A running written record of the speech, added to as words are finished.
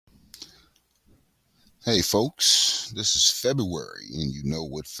Hey folks, this is February, and you know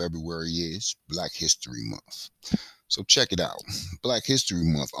what February is? Black History Month. So check it out. Black History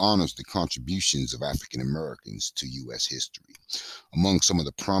Month honors the contributions of African Americans to U.S. history. Among some of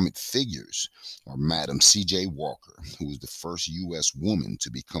the prominent figures are Madam C.J. Walker, who was the first U.S. woman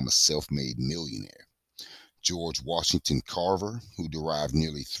to become a self-made millionaire. George Washington Carver, who derived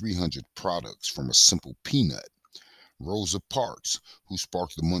nearly 300 products from a simple peanut. Rosa Parks, who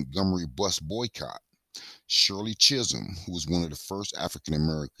sparked the Montgomery bus boycott. Shirley Chisholm, who was one of the first African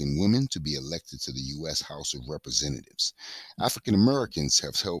American women to be elected to the U.S. House of Representatives. African Americans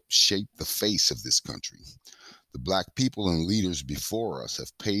have helped shape the face of this country. The black people and leaders before us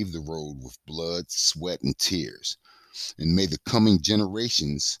have paved the road with blood, sweat, and tears. And may the coming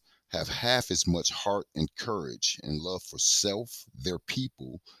generations have half as much heart and courage and love for self, their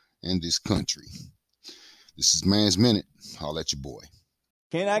people, and this country. This is Man's Minute. Holla at your boy.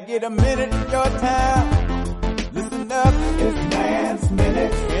 Can I get a minute of your time? Listen up, it's Man's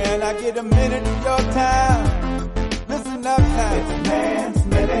Minute. Can I get a minute of your time? Listen up now, it's Man's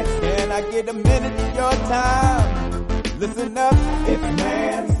Minute. Can I get a minute of your time? Listen up, it's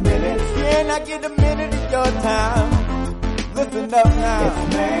Man's Minute. Can I get a minute of your time? Listen up now,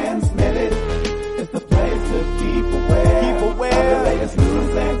 it's Man's Minute. It's the place to keep aware of the latest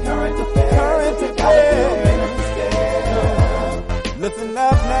news and current affairs. Listen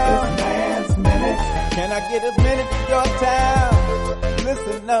up now, it's Man's Minute. Can I get a minute of your time?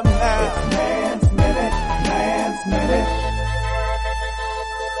 Listen up now, it's Man's Minute, Man's Minute.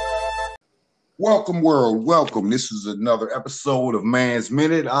 Welcome, world. Welcome. This is another episode of Man's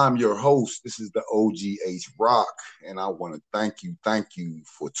Minute. I'm your host. This is the OGH Rock, and I want to thank you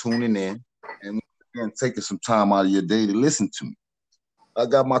for tuning in and taking some time out of your day to listen to me. I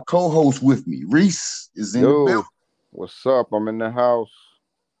got my co-host with me. Reese is in the building. What's up? I'm in the house.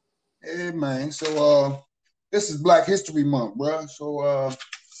 Hey, man. So, this is Black History Month, bro. So,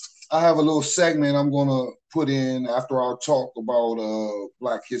 I have a little segment I'm going to put in after our talk about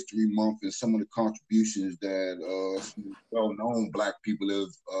Black History Month and some of the contributions that some well-known black people have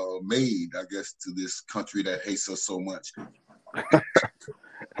made, I guess, to this country that hates us so much.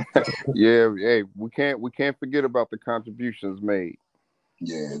 Yeah, hey, we can't forget about the contributions made.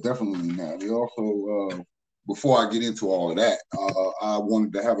 Yeah, definitely not. We also, before I get into all of that, I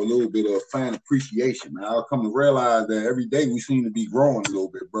wanted to have a little bit of fan appreciation. Man, I've come to realize that every day we seem to be growing a little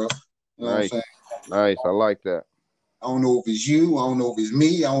bit, bro. You know Nice. what I'm saying? Nice. I like that. I don't know if it's you, I don't know if it's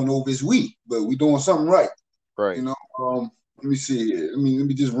me, I don't know if it's we, but we're doing something right. Right. You know, let me see here. Let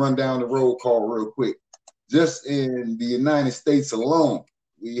me just run down the roll call real quick. Just in the United States alone,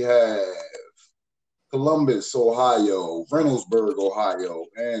 we have Columbus, Ohio, Reynoldsburg, Ohio,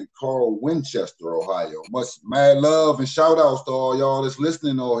 and Carl Winchester, Ohio. Much mad love and shout outs to all y'all that's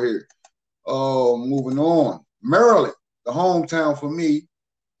listening over here. Moving on. Maryland, the hometown for me.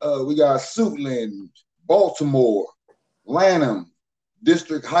 We got Suitland, Baltimore, Lanham,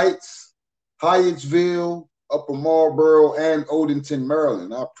 District Heights, Hyattsville, Upper Marlboro, and Odenton,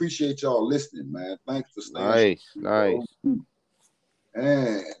 Maryland. I appreciate y'all listening, man. Thanks for staying. Nice.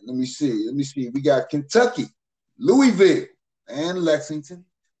 And let me see. We got Kentucky, Louisville, and Lexington.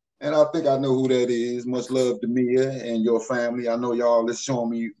 And I think I know who that is. Much love to Mia and your family. I know y'all is showing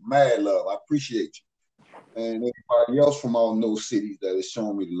me mad love. I appreciate you. And everybody else from all those cities that is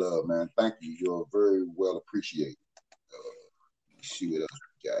showing me the love, man. Thank you. You're very well appreciated. Let's see what else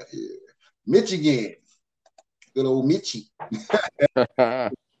we got here. Michigan. Good old Mitchie.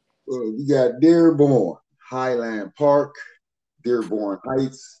 We got Dearborn, Highland Park, Dearborn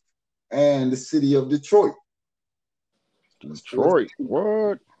Heights, and the city of Detroit. Detroit,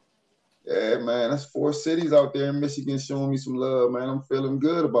 what? Yeah, man, that's 4 cities out there in Michigan showing me some love, man. I'm feeling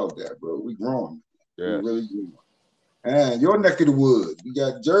good about that, bro. We growing. Yeah. We really growing. And your neck of the woods, we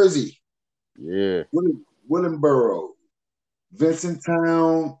got Jersey, Yeah. Willingboro,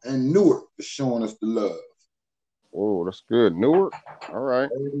 Vincenttown, and Newark is showing us the love. Oh, that's good. Newark? All right.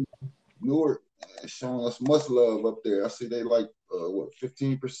 Newark showing us much love up there. I see they like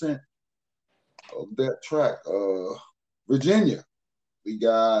 15% of that track. Virginia, we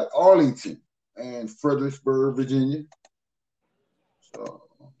got Arlington and Fredericksburg, Virginia. So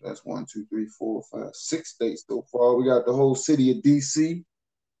that's 1, 2, 3, 4, 5, 6 states so far. We got the whole city of DC.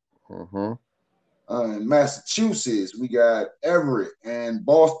 In Massachusetts, we got Everett and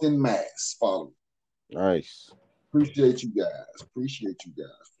Boston, Mass. Following. Nice. Appreciate you guys.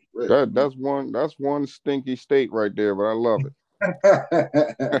 That's one stinky state right there, but I love it.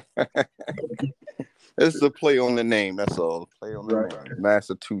 It's a play on the name. That's all. Play on the name.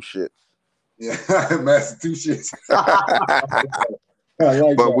 Massachusetts. Yeah, Massachusetts. I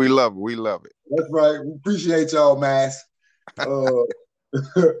like But that. we love it. We love it. That's right. We appreciate y'all, Mass.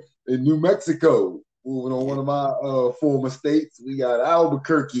 In New Mexico, moving on one of my former states, we got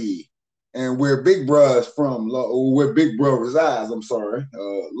Albuquerque, and where Big Bruh is from, where Big Bruh resides. I'm sorry,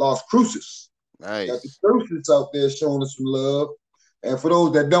 Las Cruces. Nice. Got the Cruces out there showing us some love. And for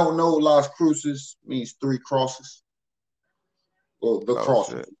those that don't know, Las Cruces means 3 crosses. Well, the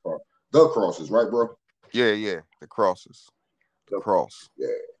crosses. Shit. The crosses, right, bro? Yeah. The crosses. The cross. Yeah.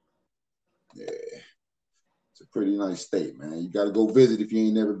 It's a pretty nice state, man. You got to go visit if you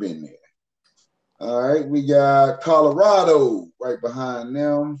ain't never been there. All right, we got Colorado right behind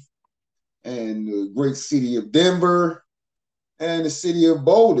them, and the great city of Denver, and the city of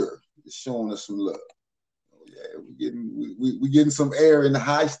Boulder is showing us some love. Oh, yeah, we getting some air in the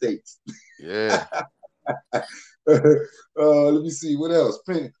high states. Yeah. Let me see what else.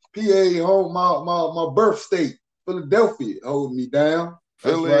 PA, home, my birth state, Philadelphia, holding me down.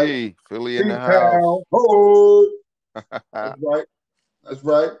 Philly in the house. Oh, That's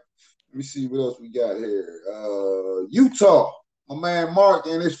right. Let me see what else we got here. Utah, my man Mark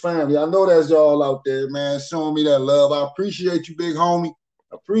and his family. I know that's y'all out there, man, showing me that love. I appreciate you, big homie.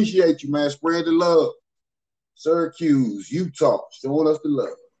 Appreciate you, man. Spread the love. Syracuse, Utah, showing us the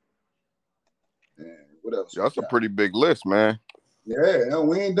love. And what else? That's a pretty big list, man. Yeah,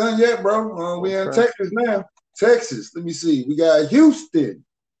 we ain't done yet, bro. We in Texas now. Texas. Let me see. We got Houston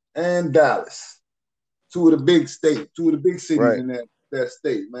and Dallas. 2 of the big states, 2 of the big cities in that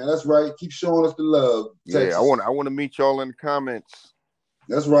state, man. That's right. Keep showing us the love. Texas. Yeah, I want to meet y'all in the comments.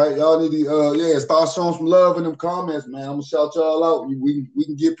 That's right. Y'all need to start showing some love in them comments, man. I'm gonna shout y'all out. We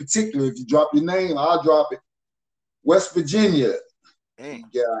can get particular. If you drop your name, I'll drop it. West Virginia. Let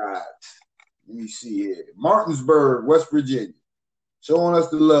me see here. Martinsburg, West Virginia. Showing us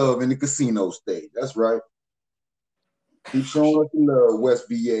the love in the casino state. That's right. Keep showing us the love, West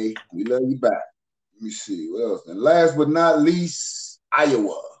VA. We love you back. Let me see what else. And last but not least,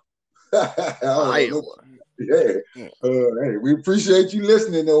 Iowa. Iowa. Yeah. Hey, we appreciate you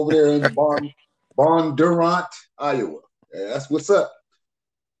listening over there in Bondurant, Iowa. Yeah, that's what's up.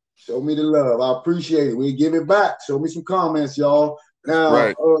 Show me the love. I appreciate it. We give it back. Show me some comments, y'all.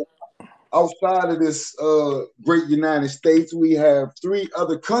 Now, outside of this great United States, we have 3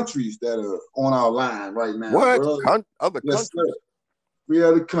 other countries that are on our line right now. What? Other countries? Sir. 3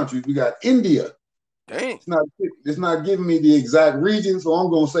 other countries. We got India. Dang. It's not giving me the exact region, so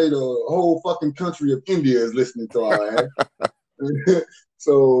I'm going to say the whole fucking country of India is listening to our ass.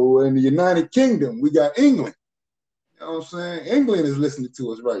 So in the United Kingdom, we got England. You know what I'm saying? England is listening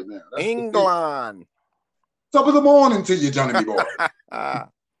to us right now. That's England. Top of the morning to you, Johnny B. Boy.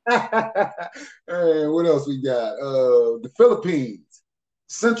 Hey, what else we got? The Philippines,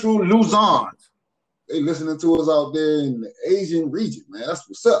 Central Luzon. They listening to us out there in the Asian region, man. That's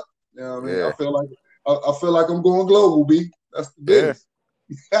what's up. You know what I mean? Yeah. I feel like I'm going global, B. That's the business.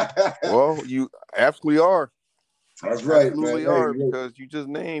 Yeah. Well, you absolutely are. That's right. Absolutely are, because you just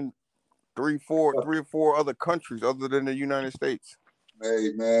named 3 or 4 other countries other than the United States.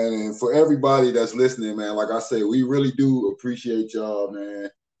 Hey, man, and for everybody that's listening, man, like I said, we really do appreciate y'all, man.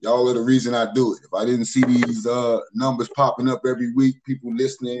 Y'all are the reason I do it. If I didn't see these numbers popping up every week, people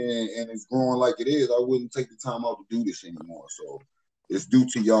listening, and it's growing like it is, I wouldn't take the time out to do this anymore. So it's due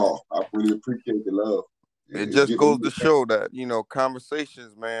to y'all. I really appreciate the love. It just goes to show that,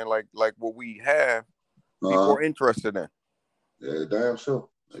 conversations, man, like what we have, people are interested in. Yeah, damn sure.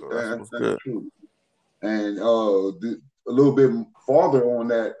 So that's good. True. And a little bit farther on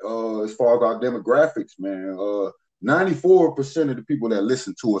that, as far as our demographics, man, 94% of the people that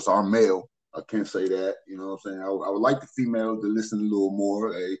listen to us are male. I can't say that, you know what I'm saying? I would like the females to listen a little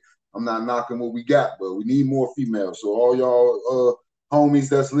more. Hey, I'm not knocking what we got, but we need more females. So all y'all homies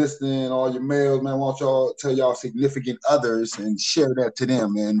that's listening, all your males, man, I want y'all tell y'all significant others and share that to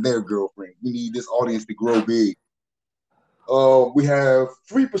them and their girlfriend. We need this audience to grow big. We have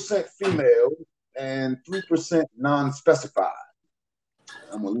 3% female and 3% non-specified.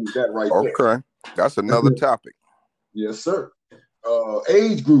 I'm gonna leave that right there. Okay, that's another topic. Yes, sir.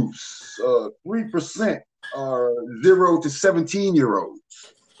 Age groups: 3% are 0 to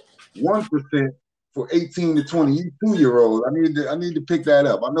 17-year-olds. 1% for 18 to 22-year-olds. I need to pick that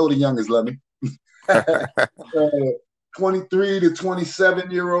up. I know the youngest love me. 23 to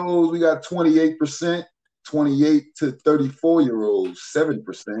 27-year-olds, we got 28%. 28 to 34-year-olds,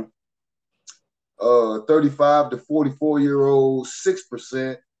 7%. 35 to 44-year-olds,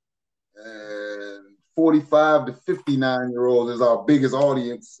 6%. And 45 to 59-year-olds is our biggest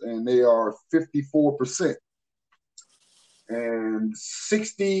audience, and they are 54%. And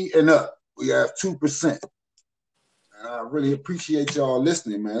 60 and up, we have 2%. I really appreciate y'all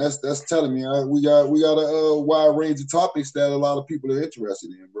listening, man. That's telling me we got a wide range of topics that a lot of people are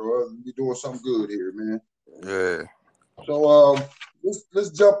interested in, bro. We're doing something good here, man. Yeah. So let's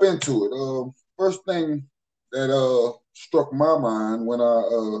jump into it. First thing that struck my mind when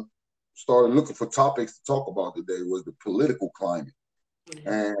I started looking for topics to talk about today was the political climate.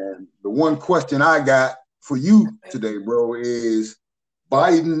 And the one question I got for you today, bro, is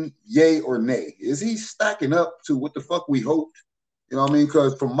Biden, yay or nay? Is he stacking up to what the fuck we hoped? You know what I mean?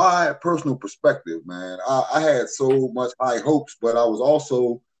 Because from my personal perspective, man, I had so much high hopes, but I was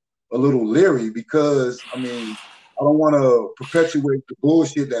also a little leery because, I mean, I don't want to perpetuate the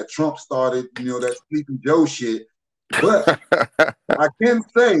bullshit that Trump started, that Sleepy Joe shit. But I can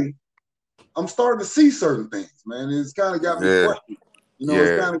say I'm starting to see certain things, man. It's kind of got me questioning.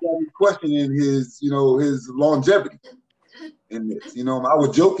 It's kind of got me questioning his longevity in this. I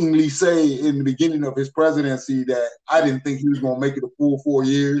would jokingly say in the beginning of his presidency that I didn't think he was going to make it a full 4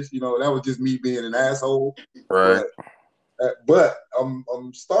 years. That was just me being an asshole. Right. But I'm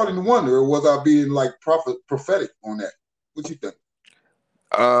starting to wonder, was I being like prophetic on that? What you think?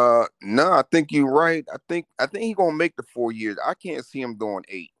 No, I think you're right. I think he's gonna make the 4 years. I can't see him doing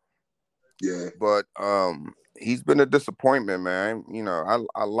 8. Yeah. But he's been a disappointment, man.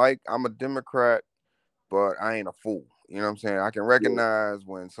 I'm a Democrat, but I ain't a fool. You know what I'm saying? I can recognize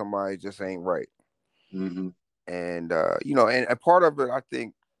when somebody just ain't right. Mm-hmm. And and part of it I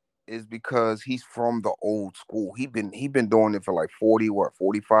think is because he's from the old school. He been doing it for like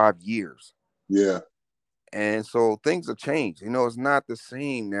 45 years. Yeah. And so things have changed. It's not the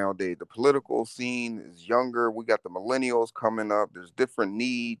same nowadays. The political scene is younger. We got the millennials coming up. There's different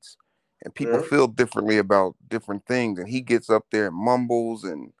needs, and people feel differently about different things. And he gets up there and mumbles,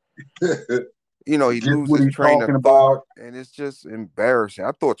 and he loses train of thought, and it's just embarrassing.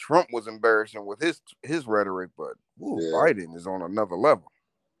 I thought Trump was embarrassing with his rhetoric, but Biden is on another level.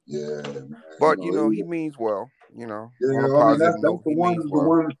 Yeah, man. But he means well. On a I mean, positive note, he means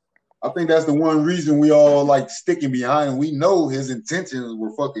well. I think that's the one reason we all like sticking behind him. We know his intentions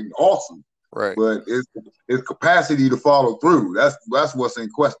were fucking awesome, right? But his capacity to follow through. That's what's in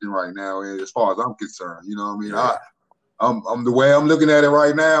question right now, as far as I'm concerned. You know what I mean? Yeah. I'm the way I'm looking at it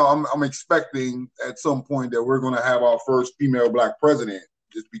right now. I'm expecting at some point that we're going to have our first female black president,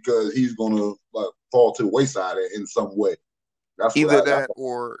 just because he's going to fall to the wayside in some way. That's either that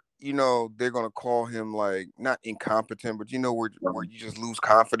or they're gonna call him like not incompetent, but where you just lose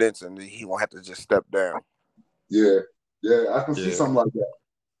confidence and he won't have to just step down. Yeah, I can see something like that.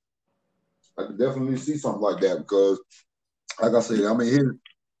 I can definitely see something like that because, like I said, I mean,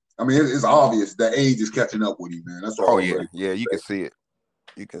 it's obvious that age is catching up with him, man. That's all. You can see it.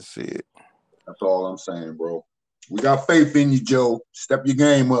 You can see it. That's all I'm saying, bro. We got faith in you, Joe. Step your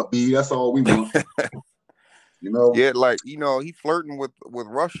game up, B. That's all we want. Yeah, like he flirting with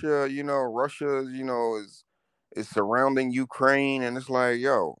Russia. Russia, is surrounding Ukraine, and it's like,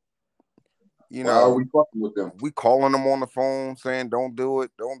 why are we fucking with them? We calling them on the phone saying, "Don't do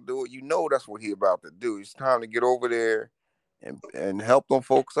it, don't do it." That's what he about to do. It's time to get over there and help them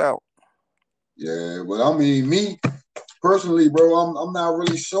folks out. Yeah, but I mean, me personally, bro, I'm not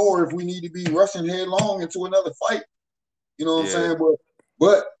really sure if we need to be rushing headlong into another fight. You know what I'm saying?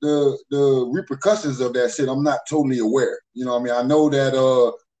 But the repercussions of that shit, I'm not totally aware. You know what I mean? I know that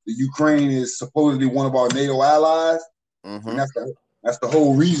the Ukraine is supposedly one of our NATO allies, and that's the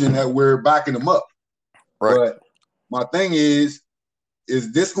whole reason that we're backing them up. Right. But my thing is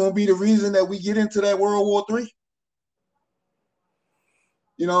this going to be the reason that we get into that World War III?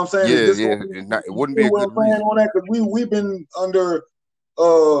 You know what I'm saying? It wouldn't be a good reason. On that? Because we've been under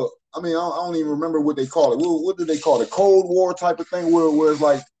I mean, I don't even remember what they call it. What do they call it? Cold War type of thing where it's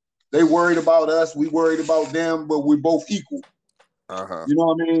like they worried about us, we worried about them, but we're both equal. You know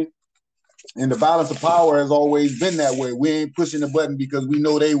what I mean? And the balance of power has always been that way. We ain't pushing the button because we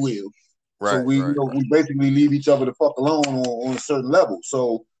know they will. Right. So we basically leave each other the fuck alone on a certain level.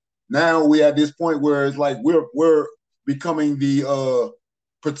 So now we're at this point where it's like we're becoming the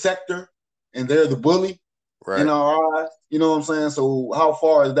protector and they're the bully. Right. In our eyes, you know what I'm saying? So how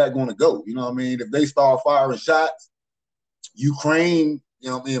far is that going to go? You know what I mean? If they start firing shots, Ukraine,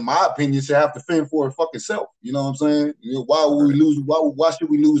 in my opinion, should have to fend for her fucking self. You know what I'm saying? Why would we lose? Why should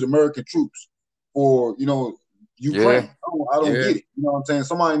we lose American troops for Ukraine? Yeah. I don't get it. You know what I'm saying?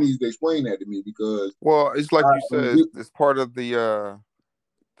 Somebody needs to explain that to me because it's like you said, it's part of the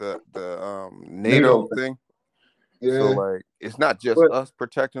NATO thing. Yeah. So like it's not just us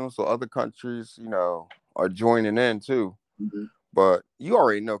protecting them, so other countries, are joining in too. But you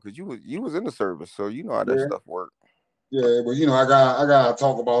already know because you was in the service, so you know how that stuff works. Yeah, but I gotta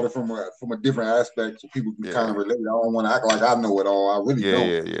talk about it from a different aspect so people can kind of relate. I don't want to act like I know it all. I really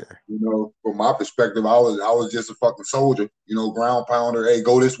don't. From my perspective, I was just a fucking soldier. Ground pounder. Hey,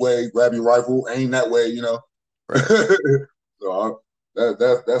 go this way. Grab your rifle. Aim that way. Right. So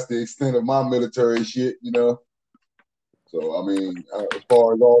that's the extent of my military shit. So I mean, as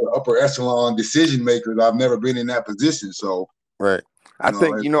far as all the upper echelon decision makers, I've never been in that position. So right. I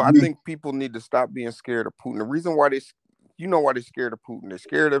think people need to stop being scared of Putin. The reason why why they're scared of Putin. They're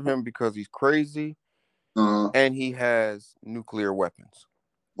scared of him because he's crazy and he has nuclear weapons.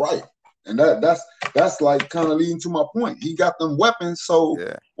 Right. And that's like kind of leading to my point. He got them weapons, so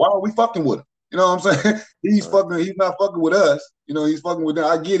why are we fucking with him? You know what I'm saying? He's not fucking with us. He's fucking with them.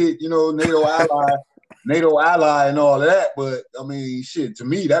 I get it, NATO ally and all of that, but I mean, shit, to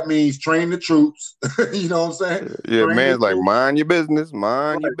me, that means train the troops. You know what I'm saying? Yeah, man's like, mind your business,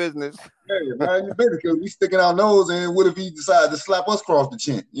 mind your business. Yeah, mind your business, because we sticking our nose in. What if he decides to slap us across the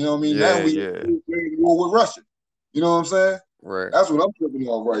chin? You know what I mean? Now we're in war with Russia. You know what I'm saying? Right. That's what I'm tripping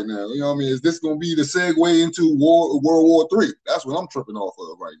off right now. You know what I mean? Is this going to be the segue into World War III? That's what I'm tripping off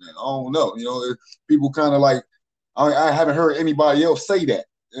of right now. I don't know. People kind of like, I haven't heard anybody else say that.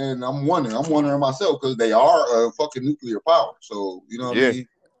 And I'm wondering myself, because they are a fucking nuclear power. So, you know what I mean?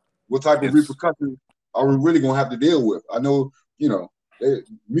 What type of repercussions are we really going to have to deal with? I know,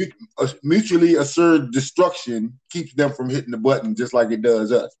 mutually assured destruction keeps them from hitting the button just like it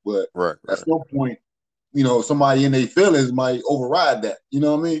does us. But at some point, somebody in their feelings might override that. You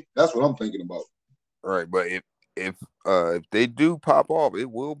know what I mean? That's what I'm thinking about. Right. But if they do pop off,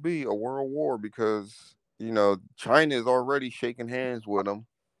 it will be a world war because, China is already shaking hands with them.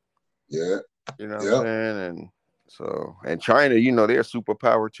 Yeah. You know what I'm saying? And China, they're a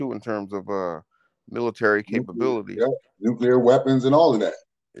superpower too in terms of military capabilities. Nuclear weapons and all of that.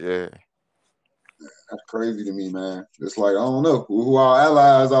 Yeah. That's crazy to me, man. It's like, I don't know who our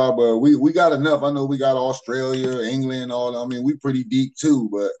allies are, but we got enough. I know we got Australia, England, all that. I mean, we pretty deep too,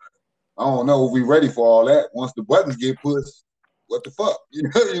 but I don't know if we ready for all that. Once the buttons get pushed, what the fuck? You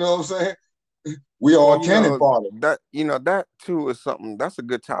know what I'm saying? We all cannon fodder. That too is something that's a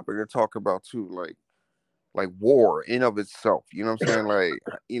good topic to talk about too, like war in of itself. You know what I'm saying? Like,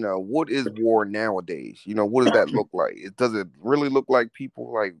 what is war nowadays? What does that look like? Does it really look like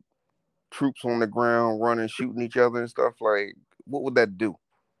people like troops on the ground running, shooting each other and stuff? Like, what would that do?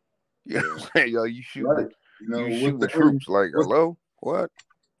 You know what I'm saying? You shooting, you shooting troops. Like, hello? What?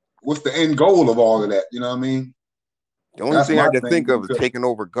 What's the end goal of all of that? You know what I mean? The only thing I can think of is taking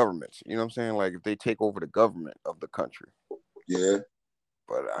over governments. You know what I'm saying? Like, if they take over the government of the country. Yeah.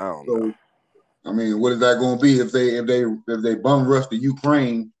 But I don't know. I mean, what is that going to be if they bum rush the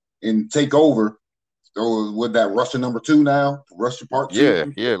Ukraine and take over? So would that Russia number 2 now? Russia part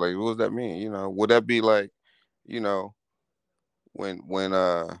 2? Yeah. Like, what does that mean? Would that be like, when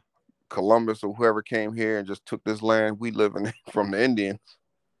Columbus or whoever came here and just took this land we live in from the Indians?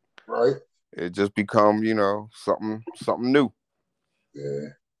 Right. It just become, something new. Yeah,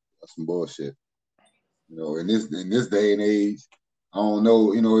 that's some bullshit. In this day and age, I don't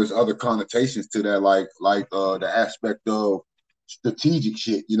know. There's other connotations to that, like the aspect of strategic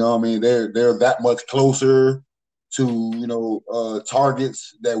shit. You know what I mean? They're that much closer to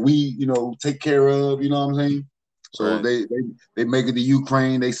targets that we take care of. You know what I'm saying? So they make it to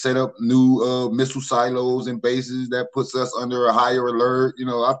Ukraine. They set up new missile silos and bases that puts us under a higher alert.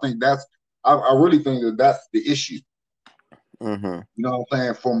 I think I really think that's the issue. Mm-hmm. You know what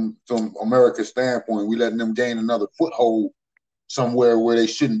I'm saying? From America's standpoint, we letting them gain another foothold somewhere where they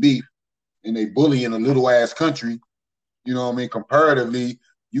shouldn't be, and they bullying a little ass country. You know what I mean? Comparatively,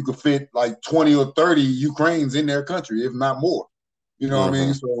 you could fit like 20 or 30 Ukraines in their country, if not more. You know what I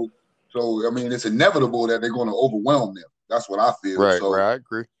mean? So I mean, it's inevitable that they're going to overwhelm them. That's what I feel. Right, I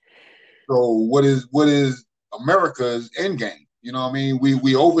agree. So what is America's end game? You know what I mean?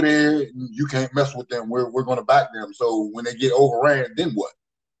 We over there, you can't mess with them. We're going to back them. So when they get overran, then what?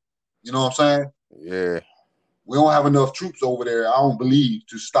 You know what I'm saying? Yeah. We don't have enough troops over there, I don't believe,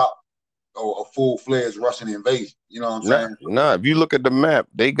 to stop a full-fledged Russian invasion. You know what I'm saying? Nah, if you look at the map,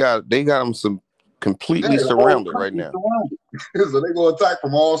 they got them some completely surrounded right now. So they're going to attack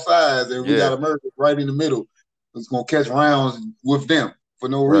from all sides, and we got America right in the middle. It's going to catch rounds with them for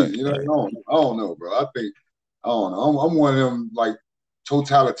no reason. I don't know, bro. I don't know. I'm one of them like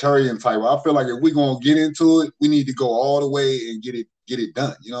totalitarian type. I feel like if we're gonna get into it, we need to go all the way and get it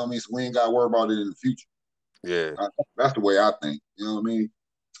done. You know what I mean? So we ain't got to worry about it in the future. Yeah, that's the way I think. You know what I mean?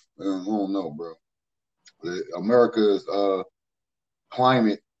 I don't know, bro. America's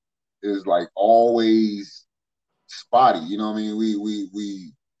climate is like always spotty. You know what I mean?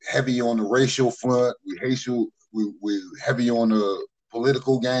 We heavy on the racial front. we're heavy on the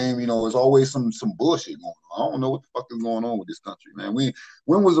political game. You know, there's always some bullshit going on. I don't know what the fuck is going on with this country, man.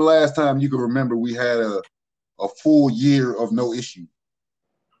 When was the last time you can remember we had a full year of no issue?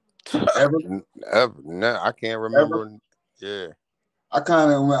 Ever? No, I can't remember. Ever? Yeah. I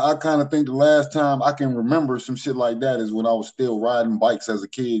kind of think the last time I can remember some shit like that is when I was still riding bikes as a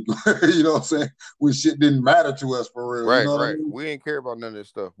kid. You know what I'm saying? When shit didn't matter to us for real. Right, you know right. I mean? We ain't care about none of this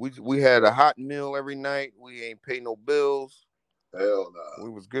stuff. We had a hot meal every night. We ain't pay no bills. Hell no. We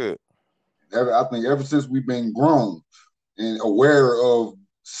was good. I think ever since we've been grown and aware of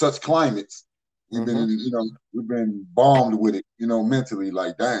such climates, we've been bombed with it, mentally.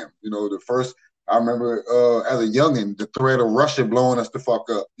 Like, damn, the first. I remember as a youngin', the threat of Russia blowing us the fuck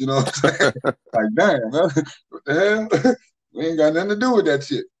up. You know what I'm saying? Like, damn, man, what the hell? We ain't got nothing to do with that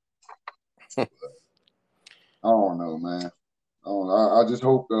shit. I don't know, man. I just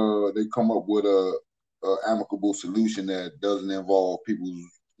hope they come up with a amicable solution that doesn't involve people,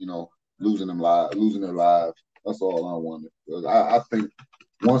 losing their lives. That's all I wonder. I think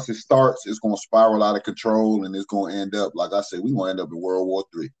once it starts, it's gonna spiral out of control, and it's gonna end up, like I said, we're gonna end up in World War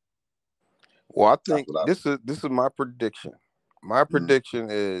III. Well, I think this is my prediction. My prediction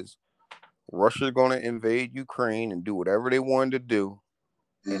is Russia's going to invade Ukraine and do whatever they wanted to do,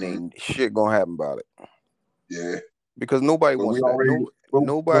 and ain't shit going to happen about it. Yeah. Because nobody wants that.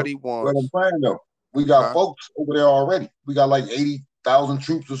 Nobody wants. What I'm saying, though, we got folks over there already. We got like 80,000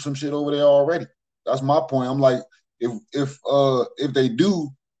 troops or some shit over there already. That's my point. I'm like, if they do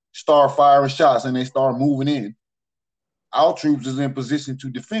start firing shots and they start moving in, our troops is in position to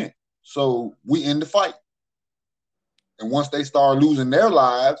defend. So we end the fight. And once they start losing their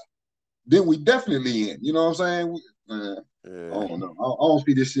lives, then we definitely in. You know what I'm saying? I don't know. I don't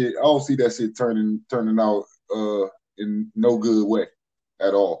see this shit. I don't see that shit turning out in no good way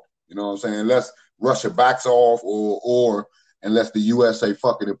at all. You know what I'm saying? Unless Russia backs off or unless the US say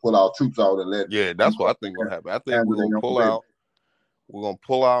fuck it and pull our troops out and let. Yeah, that's what I think gonna happen. I think we're gonna pull out. We're gonna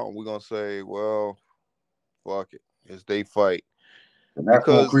pull out and we're gonna say, well, fuck it. It's they fight. And that's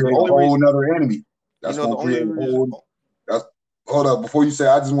going to create a whole nother enemy. That's going to create a whole. Hold up, before you say,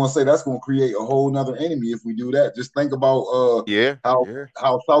 I just want to say that's going to create a whole nother enemy if we do that. Just think about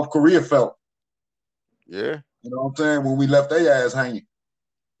how South Korea felt. Yeah, you know what I'm saying, when we left their ass hanging.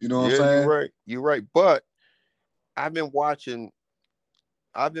 You know what I'm saying? You're right. But I've been watching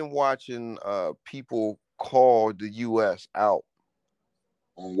people call the U.S. out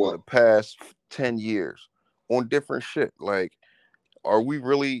on what? For the past 10 years on different shit. Like, are we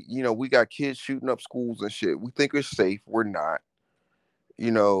really, we got kids shooting up schools and shit. We think it's safe. We're not.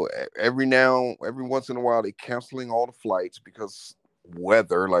 Every once in a while, they canceling all the flights because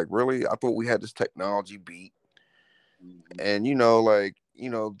weather. Like, really? I thought we had this technology beat. And,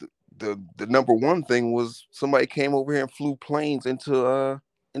 the number one thing was somebody came over here and flew planes into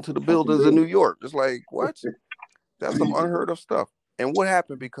the buildings in New York. It's like, what? That's some unheard of stuff. And what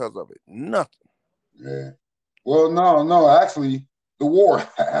happened because of it? Nothing. Yeah. Well, no, actually, the war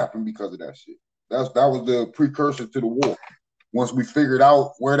happened because of that shit. That was the precursor to the war. Once we figured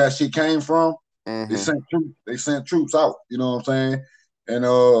out where that shit came from, they sent troops out. You know what I'm saying? And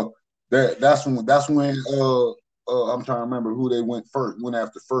that's when I'm trying to remember who they went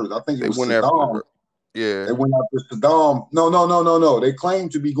after first. I think it was Saddam. They went after Saddam. No. They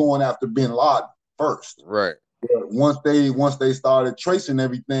claimed to be going after Bin Laden first. Right. But once they started tracing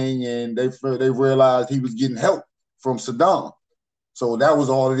everything, and they realized he was getting help from Saddam. So that was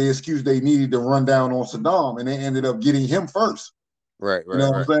all of the excuse they needed to run down on Saddam, and they ended up getting him first. Right. You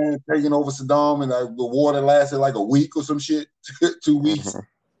know what I'm saying? Taking over Saddam, and the war that lasted like a week or some shit, 2 weeks.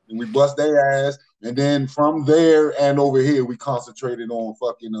 And we bust their ass, and then from there and over here, we concentrated on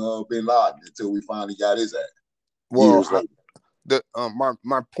fucking Bin Laden until we finally got his ass. Well,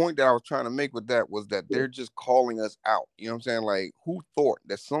 my point that I was trying to make with that was that they're just calling us out. You know what I'm saying? Like, who thought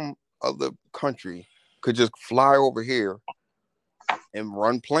that some other country could just fly over here and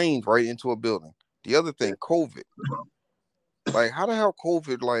run planes right into a building? The other thing, COVID. Like, how the hell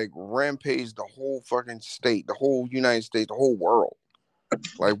COVID rampaged the whole fucking state, the whole United States, the whole world?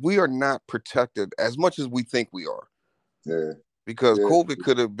 Like, we are not protected as much as we think we are. Yeah. Because COVID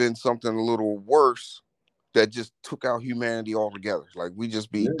could have been something a little worse that just took out humanity altogether. Like, we just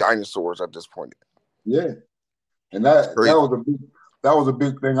be dinosaurs at this point. Yeah. And that was a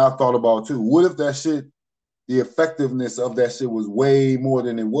big thing I thought about too. What if that shit, the effectiveness of that shit was way more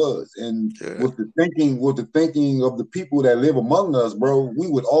than it was? And with the thinking of the people that live among us, bro, we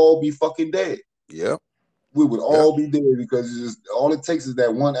would all be fucking dead. Yeah. We would all be dead because it's just, all it takes is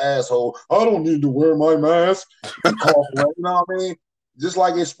that one asshole. I don't need to wear my mask. And cough, you know what I mean? Just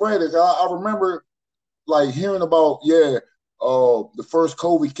like it spread. I remember like hearing about the first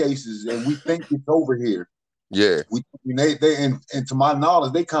COVID cases, and we think it's over here. Yeah. And to my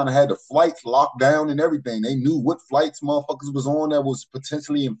knowledge, they kind of had the flights locked down and everything. They knew what flights motherfuckers was on that was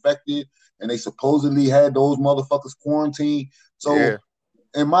potentially infected, and they supposedly had those motherfuckers quarantined. So,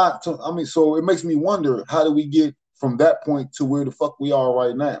 so it makes me wonder, how do we get from that point to where the fuck we are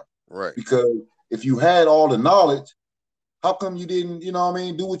right now? Right. Because if you had all the knowledge, how come you didn't, you know what I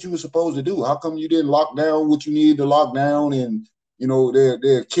mean, do what you were supposed to do? How come you didn't lock down what you needed to lock down, and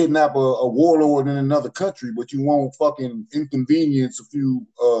they'll kidnap a warlord in another country, but you won't fucking inconvenience a few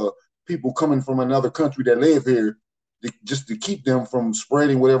people coming from another country that live here just to keep them from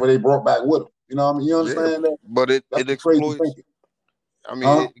spreading whatever they brought back with them. You know what I mean? You understand that? But it exploits. I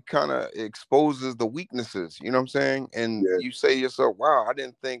mean, it kind of exposes the weaknesses. You know what I'm saying? And you say to yourself, "Wow, I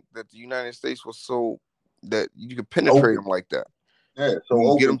didn't think that the United States was so that you could penetrate them like that." Yeah, so you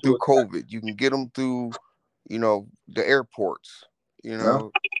can get them through COVID. You can get them through, the airports.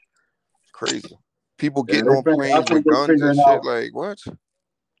 Crazy. People getting on planes with guns and shit. Like, what?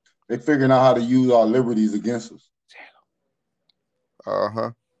 They figuring out how to use our liberties against us. Uh-huh.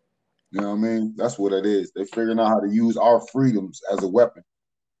 You know what I mean? That's what it is. They figuring out how to use our freedoms as a weapon.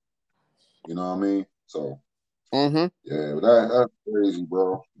 You know what I mean? So, yeah, that's crazy,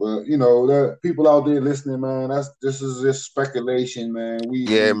 bro. But the people out there listening, man, this is just speculation, man. We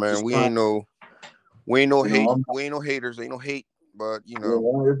ain't no hate. We ain't no haters. Ain't no hate. But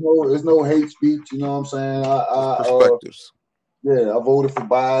it's no hate speech. You know what I'm saying? Perspectives. I voted for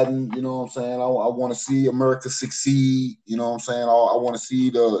Biden. You know what I'm saying? I want to see America succeed. You know what I'm saying? I want to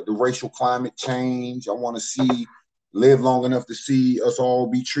see the racial climate change. I want to live long enough to see us all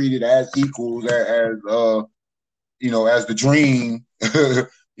be treated as equals, as the dream,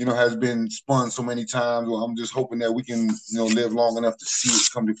 has been spun so many times. Well, I'm just hoping that we can, live long enough to see it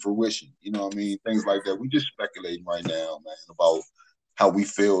come to fruition. You know what I mean? Things like that. We just speculating right now, man, about how we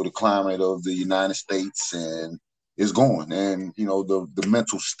feel the climate of the United States and is going, and the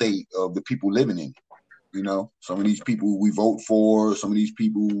mental state of the people living in it. Some of these people we vote for, some of these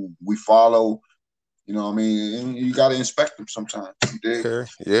people we follow. You know what I mean? And you got to inspect them sometimes. Okay.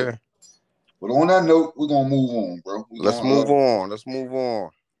 Yeah. But on that note, we're gonna move on, bro. Let's move on. Let's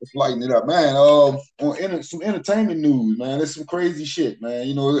lighten it up, man. On some entertainment news, man. There's some crazy shit,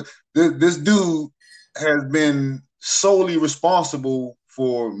 man. This dude has been solely responsible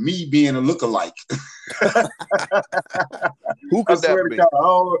for me being a lookalike. Who could that be?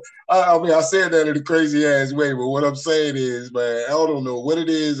 I said that in a crazy ass way, but what I'm saying is, man, I don't know what it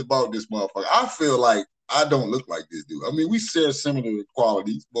is about this motherfucker. I feel like I don't look like this dude. I mean, we share similar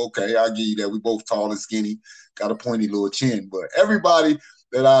qualities. Okay, I'll give you that. We both tall and skinny, got a pointy little chin. But everybody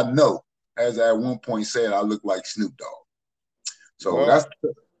that I know has at one point said I look like Snoop Dogg. So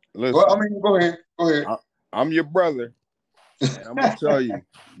go ahead. I'm your brother. And I'm gonna tell you,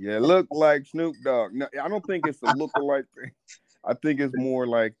 look like Snoop Dogg. No, I don't think it's a look-alike thing. I think it's more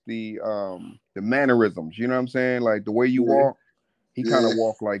like the mannerisms. You know what I'm saying? Like the way you walk. He kind of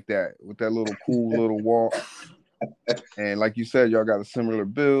walk like that with that little cool little walk. And like you said, y'all got a similar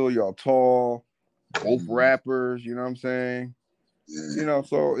build. Y'all tall, both rappers. You know what I'm saying? Yeah.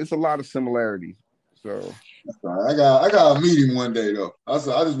 So it's a lot of similarities. So I got to meet him one day though. I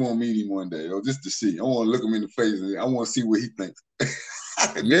just want to meet him one day though, just to see. I want to look him in the face and I want to see what he thinks.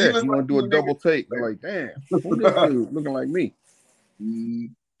 You want to do a double take? Like, damn, who this dude looking like me?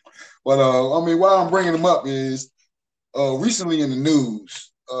 But why I'm bringing him up is. Recently in the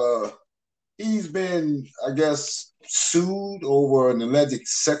news, he's been, I guess, sued over an alleged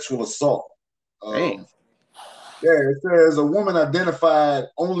sexual assault. It says a woman identified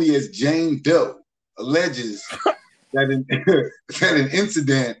only as Jane Doe alleges that an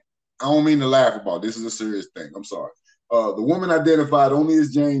incident. I don't mean to laugh about this. Is a serious thing. I'm sorry. The woman identified only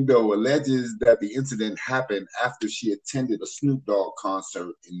as Jane Doe alleges that the incident happened after she attended a Snoop Dogg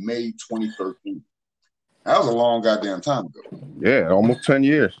concert in May 2013. That was a long goddamn time ago. Yeah, almost 10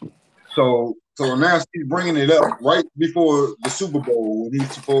 years. So now she's bringing it up right before the Super Bowl when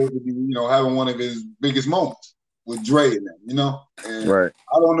he's supposed to be, having one of his biggest moments with Dre and them, And right.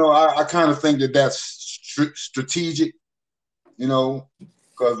 I don't know. I kind of think that that's strategic,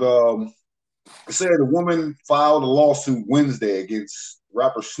 because it said the woman filed a lawsuit Wednesday against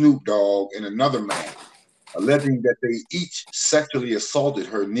rapper Snoop Dogg and another man, alleging that they each sexually assaulted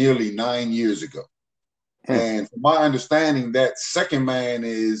her nearly 9 years ago. And from my understanding, that second man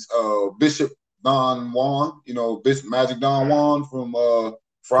is Bishop Don Juan, Bishop Magic Don Juan from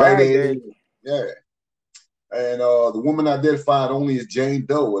Friday. Yeah. And the woman identified only as Jane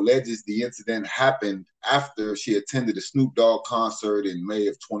Doe alleges the incident happened after she attended a Snoop Dogg concert in May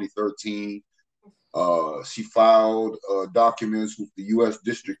of 2013. She filed documents with the U.S.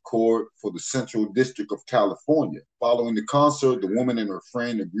 District Court for the Central District of California. Following the concert, the woman and her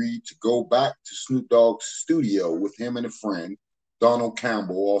friend agreed to go back to Snoop Dogg's studio with him and a friend, Donald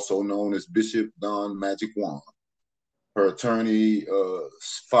Campbell, also known as Bishop Don Magic Wand. Her attorney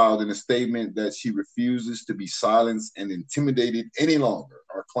filed in a statement that she refuses to be silenced and intimidated any longer.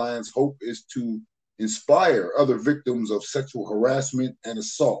 Our client's hope is to inspire other victims of sexual harassment and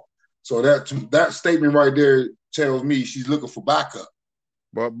assault. So that statement right there tells me she's looking for backup.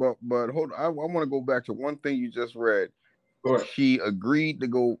 But hold on. I want to go back to one thing you just read. Go ahead. She agreed to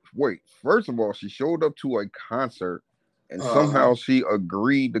go. Wait, first of all, she showed up to a concert, and somehow she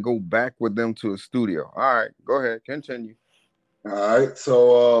agreed to go back with them to a studio. All right, go ahead, continue. All right,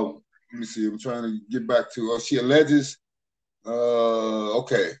 so let me see. I'm trying to get back to. She alleges.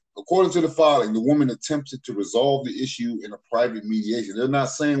 Okay. According to the filing, the woman attempted to resolve the issue in a private mediation. They're not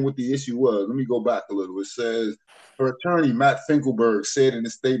saying what the issue was. Let me go back a little. It says her attorney, Matt Finkelberg, said in a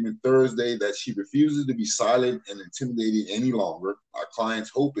statement Thursday that she refuses to be silent and intimidated any longer. Our client's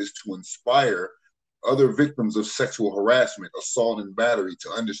hope is to inspire other victims of sexual harassment, assault, and battery to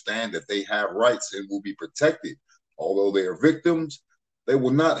understand that they have rights and will be protected. Although they are victims, they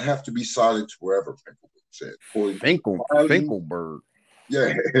will not have to be silent forever, Finkelberg said. Finkelberg.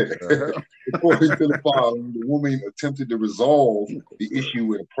 Yeah. According to the filing, the woman attempted to resolve the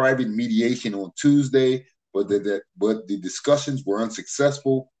issue in a private mediation on Tuesday, but the discussions were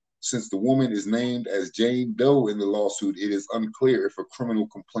unsuccessful. Since the woman is named as Jane Doe in the lawsuit, it is unclear if a criminal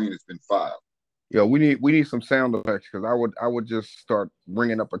complaint has been filed. Yeah, we need some sound effects because I would just start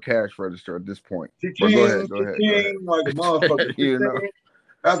ringing up a cash register at this point. But go ahead. Like a motherfucker. You know?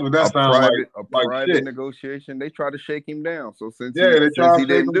 That's what that sounds like. A private negotiation. They try to shake him down. So since they tried to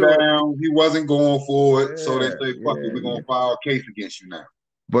shake him down, he wasn't going for it. So they say, "Fuck it, we're gonna file a case against you now."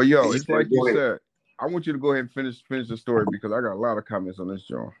 But it's like you said. I want you to go ahead and finish the story because I got a lot of comments on this,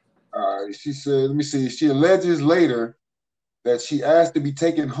 John. All right. She said, "Let me see." She alleges later that she asked to be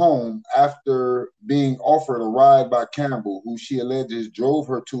taken home after being offered a ride by Campbell, who she alleges drove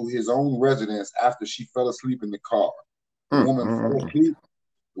her to his own residence after she fell asleep in the car.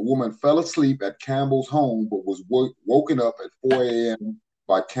 The woman fell asleep at Campbell's home, but was woken up at 4 a.m.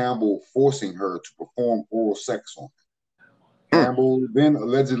 by Campbell forcing her to perform oral sex on her. Campbell then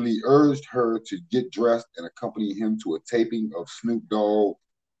allegedly urged her to get dressed and accompany him to a taping of Snoop Dogg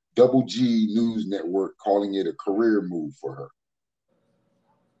Double G News Network, calling it a career move for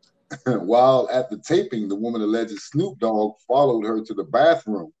her. While at the taping, the woman alleges Snoop Dogg followed her to the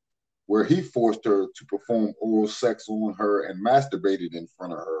bathroom, where he forced her to perform oral sex on her and masturbated in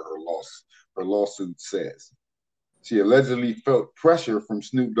front of her, her lawsuit says. She allegedly felt pressure from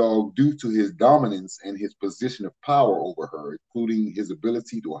Snoop Dogg due to his dominance and his position of power over her, including his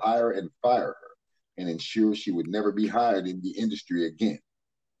ability to hire and fire her and ensure she would never be hired in the industry again.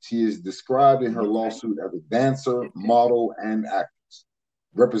 She is described in her lawsuit as a dancer, model, and actress.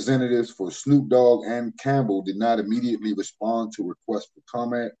 Representatives for Snoop Dogg and Campbell did not immediately respond to requests for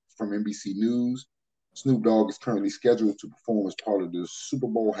comment from NBC News. Snoop Dogg is currently scheduled to perform as part of the Super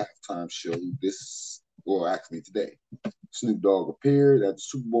Bowl halftime show today. Snoop Dogg appeared at the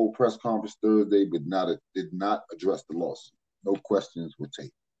Super Bowl press conference Thursday, but did not address the lawsuit. No questions were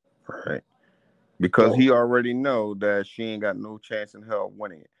taken. Right. Because he already know that she ain't got no chance in hell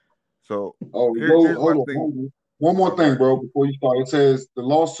winning it. So here's hold on. One more thing, bro, before you start. It says the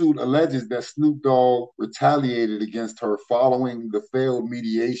lawsuit alleges that Snoop Dogg retaliated against her following the failed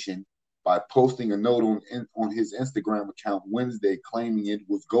mediation by posting a note on his Instagram account Wednesday claiming it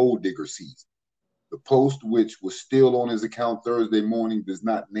was gold digger season. The post, which was still on his account Thursday morning, does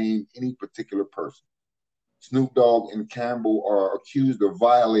not name any particular person. Snoop Dogg and Campbell are accused of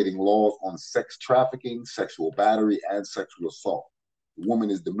violating laws on sex trafficking, sexual battery, and sexual assault. The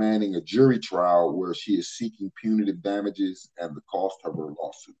woman is demanding a jury trial where she is seeking punitive damages and the cost of her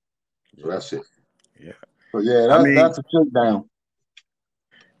lawsuit. So that's it. Yeah. So that's a takedown.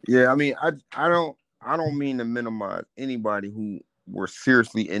 Yeah, I mean, I don't mean to minimize anybody who were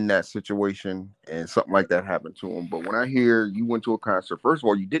seriously in that situation and something like that happened to them. But when I hear you went to a concert, first of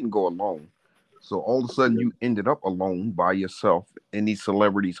all, you didn't go alone. So all of a sudden you ended up alone by yourself in these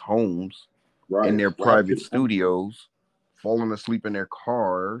celebrities' homes, in their private studios, falling asleep in their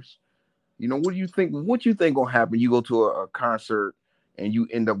cars. You know, what do you think gonna happen? You go to a concert and you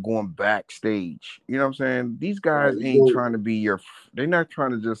end up going backstage. You know what I'm saying? These guys ain't trying to be they're not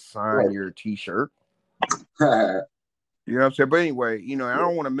trying to just sign your t-shirt. You know what I'm saying? But anyway, I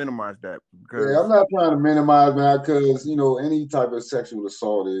don't want to minimize that. Because I'm not trying to minimize that because, any type of sexual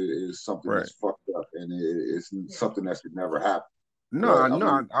assault is something that's fucked up and it's something that should never happen.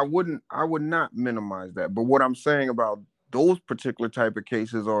 No, I wouldn't. I would not minimize that. But what I'm saying about those particular type of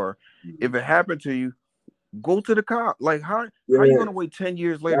cases are, if it happened to you, go to the cop. Like how are you gonna wait 10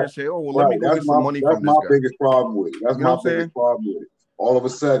 years later and say, oh well, let me go get some money from this guy? That's my biggest problem with it. That's my biggest problem with it. All of a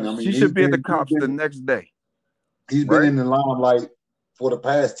sudden, I mean, she should be at the cops the next day. He's been in the limelight for the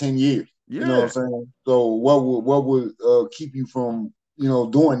past 10 years. You know what I'm saying? So what would keep you from,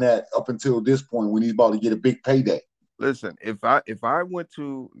 doing that up until this point when he's about to get a big payday? Listen, if I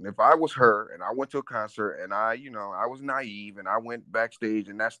was her and I went to a concert and I was naive and I went backstage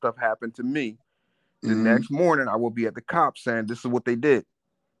and that stuff happened to me, the next morning I will be at the cops saying this is what they did.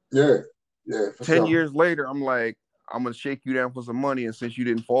 Yeah. 10 years later, I'm like, I'm gonna shake you down for some money, and since you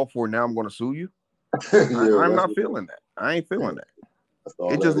didn't fall for it, now I'm gonna sue you. I'm not feeling that. I ain't feeling that.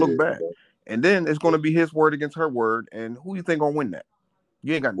 It just looked bad. Bro. And then it's gonna be his word against her word, and who you think gonna win that?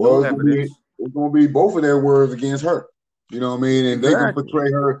 You ain't got no evidence. It's gonna be both of their words against her. You know what I mean? And they can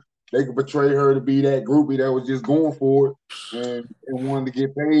portray her. They can portray her to be that groupie that was just going for it and wanted to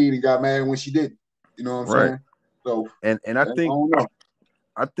get paid and got mad when she didn't. You know what I'm saying? So and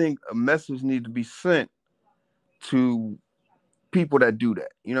I think a message needs to be sent to people that do that.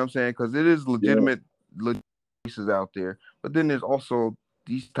 You know what I'm saying? Because it is legitimate cases out there, but then there's also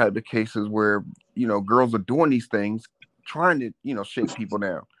these type of cases where girls are doing these things, trying to shake people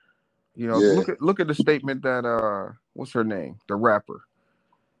down. Look at the statement that what's her name? The rapper.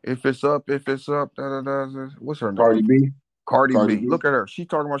 If it's up, what's her name? Cardi B. Look at her. She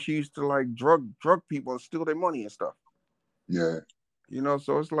talking about she used to like drug people and steal their money and stuff. Yeah.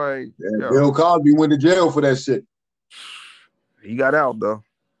 So it's like Bill Cosby went to jail for that shit. He got out though.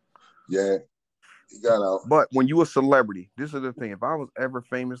 Yeah. He got out. But when you a celebrity, this is the thing. If I was ever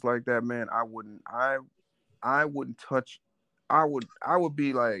famous like that, man, I wouldn't touch. I would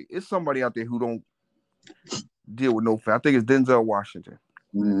be like, it's somebody out there who don't deal with no fan. I think it's Denzel Washington.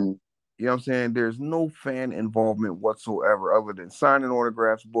 Mm-hmm. You know what I'm saying? There's no fan involvement whatsoever other than signing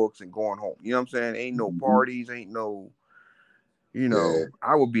autographs, books, and going home. You know what I'm saying? Ain't no parties, ain't no,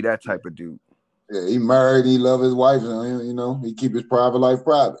 I would be that type of dude. Yeah, he married, he love his wife, and he keep his private life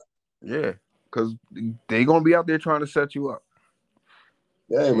private. Yeah, because they gonna be out there trying to set you up.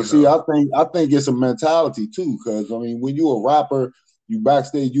 Yeah, but see, I think it's a mentality too, because when you a rapper, you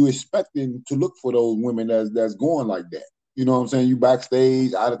backstage, you expecting to look for those women that's going like that. You know what I'm saying? You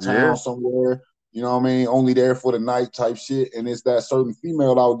backstage, out of town somewhere, you know what I mean? Only there for the night type shit, and it's that certain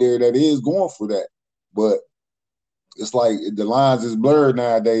female out there that is going for that. But it's like the lines is blurred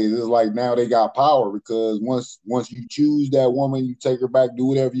nowadays. It's like now they got power because once you choose that woman, you take her back, do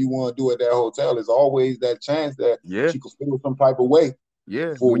whatever you want to do at that hotel. There's always that chance that she could feel some type of way.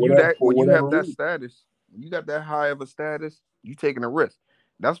 Yeah, when you have that status, when you got that high of a status, you taking a risk.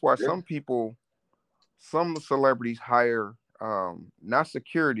 That's why some celebrities hire not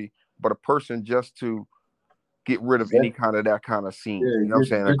security, but a person just to get rid of any kind of that kind of scene. You know what I'm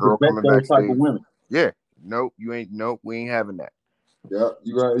saying? A girl coming backstage. Yeah. Nope, we ain't having that. Yep,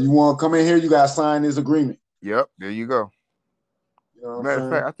 you want to come in here, you got to sign this agreement. Yep, there you go. You know Matter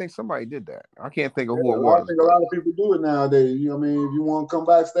of fact, I think somebody did that. I can't think of who it was. I think a lot of people do it nowadays. You know what I mean? If you want to come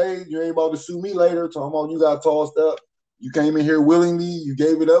backstage, you ain't about to sue me later. Talking about you got tossed up. You came in here willingly. You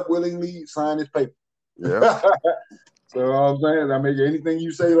gave it up willingly. Sign this paper. Yeah. So I'm saying, I make anything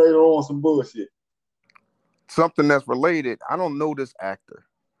you say later on some bullshit. Something that's related. I don't know this actor,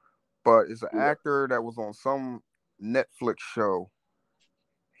 but it's an actor that was on some Netflix show.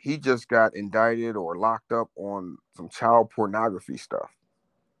 He just got indicted or locked up on some child pornography stuff.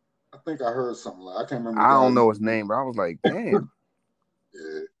 I think I heard something I can't remember. I don't know his name, but I was like, damn.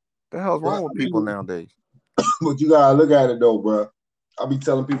 The hell's wrong with people nowadays? But you gotta look at it though, bro. I be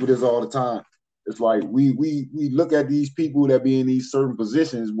telling people this all the time. It's like we look at these people that be in these certain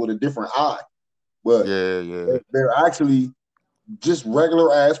positions with a different eye. But they're actually just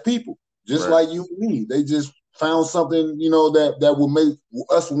regular ass people, just like you and me. They just found something, that will make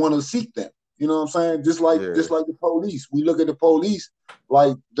us want to seek them. You know what I'm saying? Just like the police. We look at the police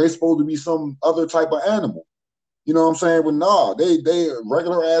like they're supposed to be some other type of animal. You know what I'm saying? But no, they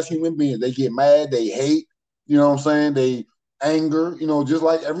regular ass human beings. They get mad, they hate, you know what I'm saying? They anger, just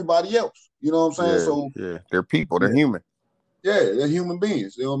like everybody else. You know what I'm saying? They're people, they're human. Yeah, they're human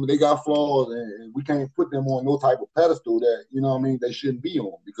beings. They got flaws, and we can't put them on no type of pedestal that, they shouldn't be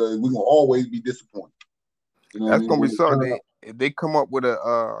on, because we're gonna always be disappointed. That's gonna be something. If they come up with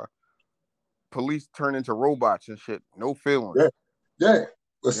a police turn into robots and shit, no feelings. Yeah.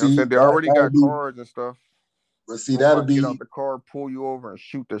 But see, they already got cars and stuff. But see, that'll be get out the car, pull you over, and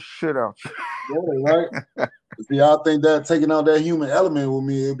shoot the shit out you. Yeah, right. But see, I think that taking out that human element with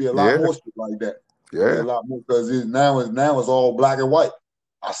me, it'd be a lot more shit like that. Way Yeah. a lot more because now it's all black and white.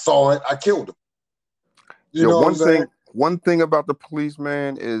 I saw it. I killed him. You know what I'm saying? One thing about the police,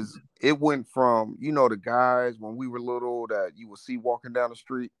 man, is it went from, the guys when we were little that you would see walking down the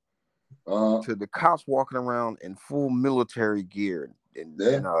street to the cops walking around in full military gear and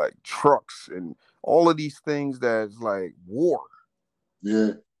trucks and all of these things that's like war.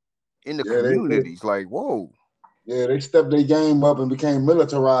 Yeah. In the communities, like, whoa. Yeah, they stepped their game up and became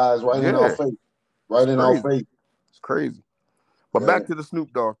militarized in our face. Right in our face. It's crazy. But back to the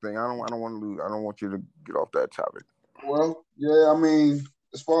Snoop Dogg thing. I don't want to lose. I don't want you to get off that topic. Well, yeah, I mean,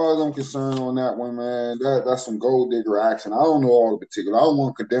 as far as I'm concerned on that one, man, that's some gold digger action. I don't know all the particulars. I don't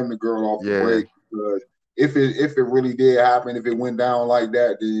want to condemn the girl off the break because if it really did happen, if it went down like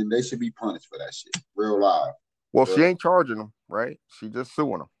that, then they should be punished for that shit. Real live. Well, she ain't charging them, right? She just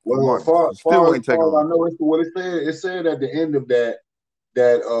suing them. Well, as far as I know, what it said. It said at the end of that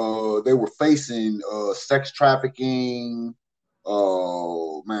they were facing sex trafficking.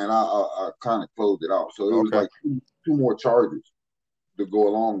 Oh man, I kind of closed it out. So it was like two more charges to go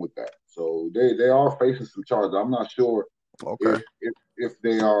along with that. So they are facing some charges. I'm not sure if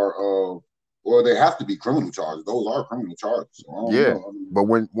they are or they have to be criminal charges. Those are criminal charges. So I don't know. I mean, but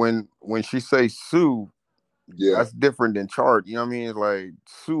when she say sue, that's different than charge. You know what I mean? It's like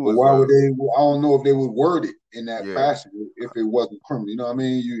sue. But why would they? I don't know if they would word it in that fashion if it wasn't criminal. You know what I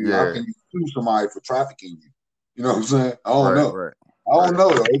mean? How can you sue somebody for trafficking you? You know what I'm saying? I don't know. Right. I don't know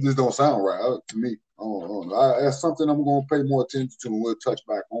though. It just don't sound right to me. I don't know. That's something I'm going to pay more attention to, and we'll touch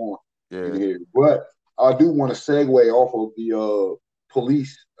back on in here. But I do want to segue off of the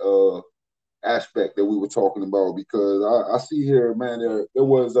police aspect that we were talking about because I see here, man, there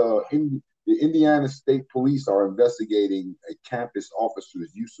was the Indiana State Police are investigating a campus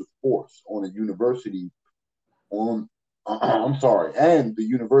officer's use of force on a university and the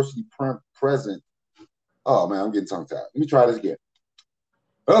university present. Oh man, I'm getting tongue-tied. Let me try this again.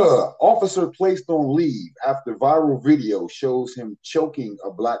 Officer placed on leave after viral video shows him choking a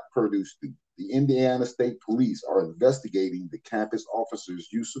black Purdue student. The Indiana State Police are investigating the campus officer's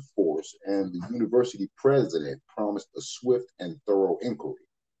use of force, and the university president promised a swift and thorough inquiry.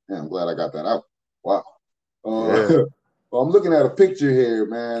 Man, I'm glad I got that out. Wow. Well, I'm looking at a picture here,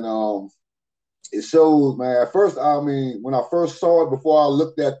 man. It shows, man. At first, I mean, when I first saw it, before I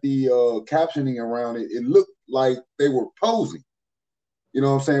looked at the captioning around it, it looked like they were posing. You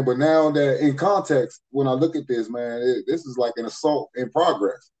know what I'm saying? But now that in context, when I look at this, man, this is like an assault in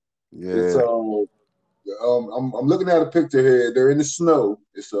progress. Yeah. It's I'm looking at a picture here. They're in the snow.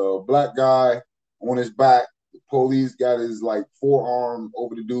 It's a black guy on his back. The police got his like forearm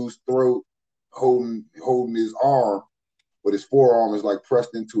over the dude's throat, holding his arm, but his forearm is like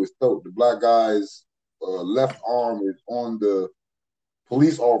pressed into his throat. The black guy's left arm is on the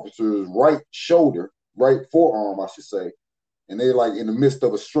police officer's right shoulder, right forearm, I should say. And they're like in the midst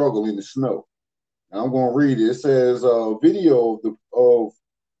of a struggle in the snow. And I'm going to read it. It says video of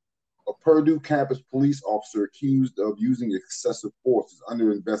a Purdue campus police officer accused of using excessive force is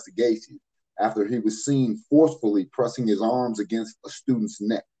under investigation after he was seen forcefully pressing his arms against a student's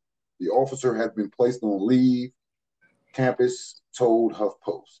neck. The officer has been placed on leave. Campus told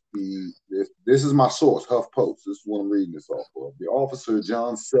HuffPost. This is my source, HuffPost. This is what I'm reading this off of. The officer,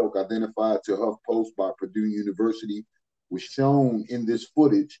 John Selk, identified to HuffPost by Purdue University, was shown in this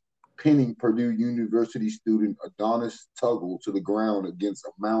footage pinning Purdue University student Adonis Tuggle to the ground against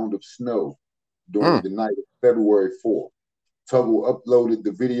a mound of snow during the night of February 4th. Tuggle uploaded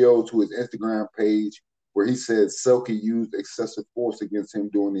the video to his Instagram page where he said Selke used excessive force against him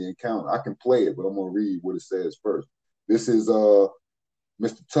during the encounter. I can play it, but I'm going to read what it says first. This is Mr.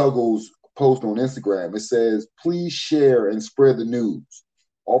 Tuggle's post on Instagram. It says, please share and spread the news.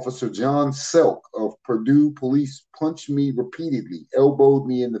 Officer John Selk of Purdue Police punched me repeatedly, elbowed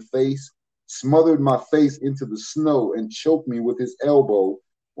me in the face, smothered my face into the snow, and choked me with his elbow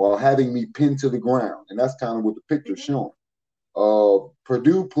while having me pinned to the ground. And that's kind of what the picture's showing.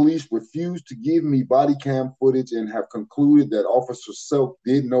 Purdue Police refused to give me body cam footage and have concluded that Officer Selk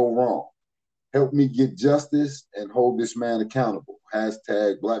did no wrong. Help me get justice and hold this man accountable.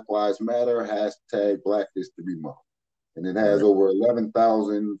 Hashtag Black Lives Matter, hashtag Black History Month. And it has over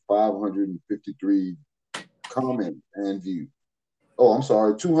 11,553 comments and views. Oh, I'm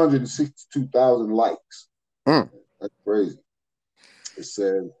sorry, 262,000 likes. That's crazy. It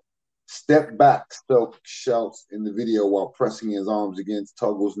says, step back, Selk shouts in the video while pressing his arms against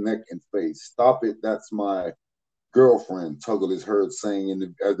Tuggle's neck and face. Stop it, that's my girlfriend, Tuggle is heard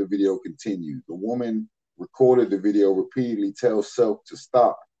saying as the video continues. The woman recorded the video repeatedly tells Selk to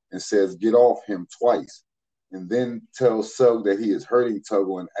stop and says, get off him twice. And then tells Selk that he is hurting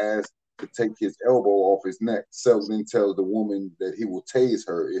Tuggle and asks to take his elbow off his neck. Selden tells the woman that he will tase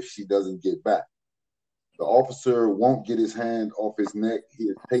her if she doesn't get back. The officer won't get his hand off his neck. He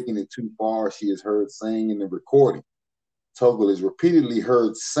has taken it too far, she is heard saying in the recording. Tuggle is repeatedly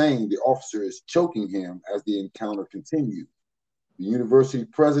heard saying the officer is choking him as the encounter continues. The university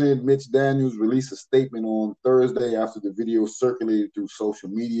president, Mitch Daniels, released a statement on Thursday after the video circulated through social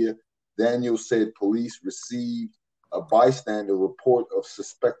media. Daniels said police received a bystander report of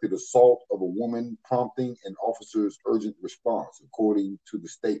suspected assault of a woman, prompting an officer's urgent response, according to the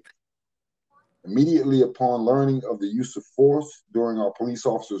statement. Immediately upon learning of the use of force during our police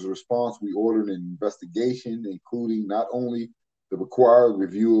officer's response, we ordered an investigation, including not only the required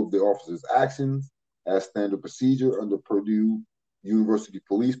review of the officer's actions as standard procedure under Purdue University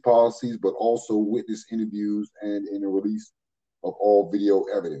police policies, but also witness interviews and in a release of all video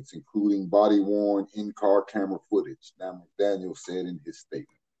evidence, including body-worn in-car camera footage, Daniel said in his statement.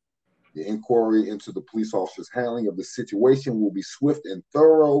 The inquiry into the police officer's handling of the situation will be swift and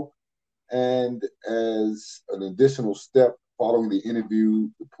thorough, and as an additional step following the interview,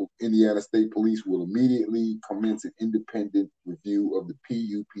 the Indiana State Police will immediately commence an independent review of the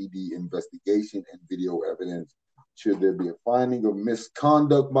PUPD investigation and video evidence. Should there be a finding of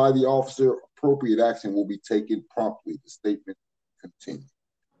misconduct by the officer, appropriate action will be taken promptly. The statement continues.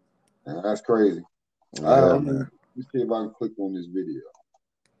 Now, that's crazy. Yeah, Let me see if I can click on this video.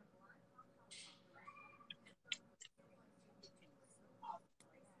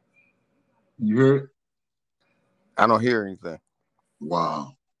 You hear it? I don't hear anything.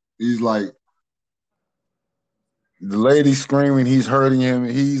 Wow. He's like, the lady screaming, he's hurting him.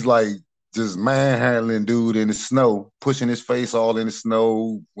 He's like just manhandling dude in the snow, pushing his face all in the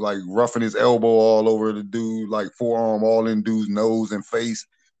snow, like roughing his elbow all over the dude, like forearm all in dude's nose and face.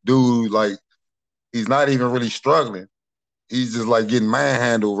 Dude, like, he's not even really struggling. He's just like getting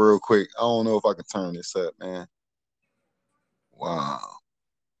manhandled real quick. I don't know if I can turn this up, man. Wow.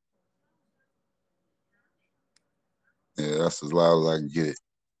 Yeah, that's as loud as I can get it.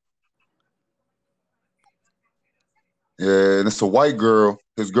 Yeah, and it's a white girl.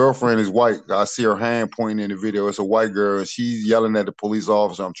 His girlfriend is white. I see her hand pointing in the video. It's a white girl, and she's yelling at the police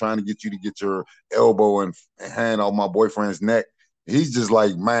officer, "I'm trying to get you to get your elbow and hand off my boyfriend's neck." He's just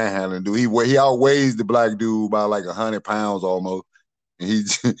like manhandling, dude. He outweighs the black dude by like 100 pounds almost.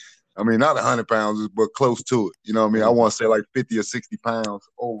 And I mean, not 100 pounds, but close to it. You know what I mean? I want to say like 50 or 60 pounds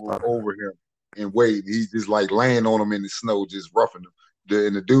over him in weight. He's just like laying on him in the snow, just roughing him.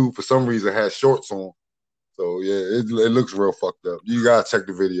 And the dude, for some reason, has shorts on. So yeah, it looks real fucked up. You gotta check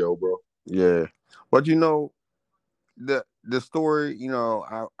the video, bro. Yeah, but you know, the story. You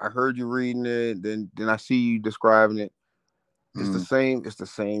know, I heard you reading it, then I see you describing it. It's the same. It's the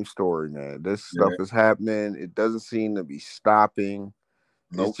same story, man. This stuff is happening. It doesn't seem to be stopping.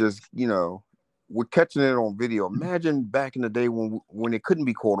 Nope. It's just, you know, we're catching it on video. Imagine back in the day when it couldn't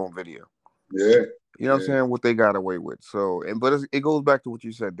be caught on video. Yeah. You know what I'm saying? What they got away with. So, but it goes back to what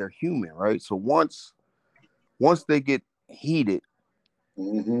you said. They're human, right? So once they get heated,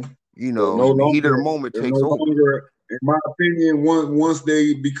 you know, the heat of the moment takes over. In my opinion, once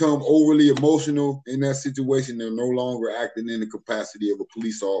they become overly emotional in that situation, they're no longer acting in the capacity of a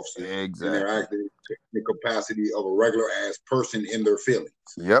police officer. Exactly. And they're acting in the capacity of a regular ass person in their feelings.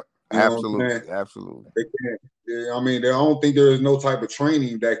 Yep. Absolutely. Absolutely. They can't, I mean, I don't think there is no type of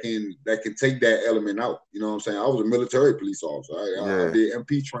training that can take that element out. You know what I'm saying? I was a military police officer. I did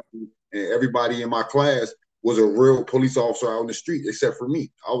MP training, and everybody in my class was a real police officer out in the street, except for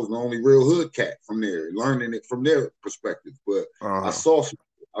me. I was the only real hood cat from there, learning it from their perspective. But I saw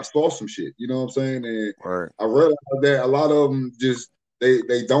some shit, you know what I'm saying? And I realized that a lot of them just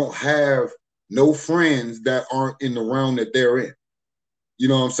they don't have no friends that aren't in the realm that they're in. You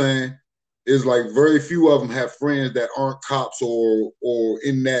know what I'm saying? It's like very few of them have friends that aren't cops or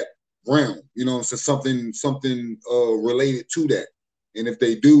in that realm. You know what I'm saying? Something related to that. And if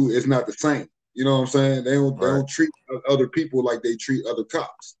they do, it's not the same. You know what I'm saying? They don't treat other people like they treat other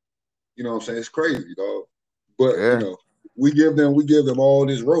cops. You know what I'm saying? It's crazy, dog. But you know, we give them all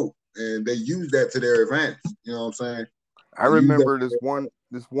this rope, and they use that to their advantage. You know what I'm saying? I remember this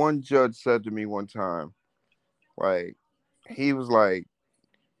one judge said to me one time, like, he was like,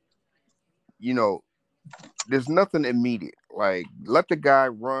 you know, there's nothing immediate. Like, let the guy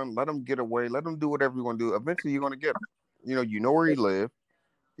run, let him get away, let him do whatever you want to do. Eventually, you're gonna get him. You know where he lives.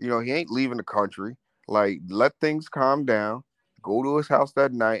 You know, he ain't leaving the country. Like, let things calm down. Go to his house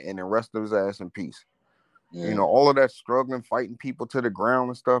that night and then rest of his ass in peace. Yeah. You know, all of that struggling, fighting people to the ground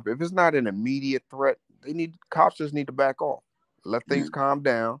and stuff. If it's not an immediate threat, cops just need to back off. Let things calm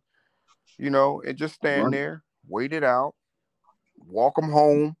down. You know, and just stand there, wait it out, walk them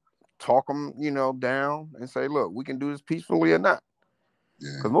home, talk them, down and say, look, we can do this peacefully or not.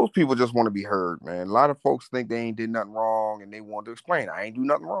 Yeah. Because most people just want to be heard, man. A lot of folks think they ain't did nothing wrong and they want to explain, I ain't do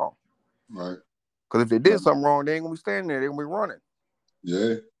nothing wrong. Right. Because if they did something wrong, they ain't going to be standing there. They're going to be running.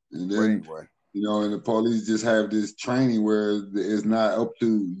 Yeah. And then, anyway. And the police just have this training where it's not up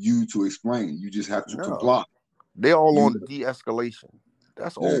to you to explain. You just have to comply. They all on de-escalation.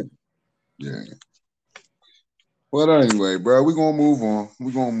 That's old. Yeah. But anyway, bro, we're going to move on.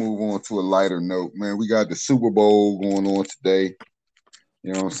 We're going to move on to a lighter note, man. We got the Super Bowl going on today.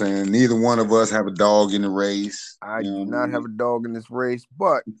 You know what I'm saying? Neither one of us have a dog in the race. I do not have a dog in this race,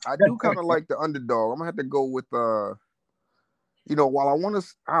 but I do kind of like the underdog. I'm going to have to go with, while I want to,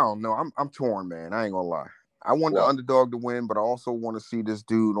 I don't know. I'm torn, man. I ain't going to lie. I want the underdog to win, but I also want to see this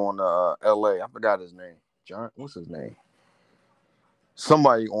dude on LA. I forgot his name. John, what's his name?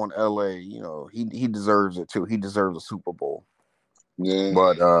 Somebody on LA, he deserves it too. He deserves a Super Bowl. Yeah.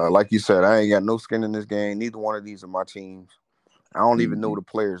 But like you said, I ain't got no skin in this game. Neither one of these are my teams. I don't even know the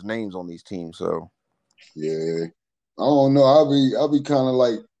players' names on these teams. So yeah, I don't know. I'll be kind of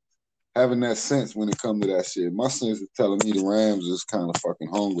like having that sense when it comes to that shit. My sense is telling me the Rams is kind of fucking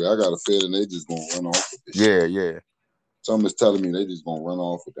hungry. I got a feeling they just gonna run off with this shit. Yeah. Something's telling me they just gonna run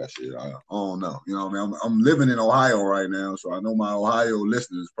off with that shit. I don't know. You know what I mean? I'm living in Ohio right now, so I know my Ohio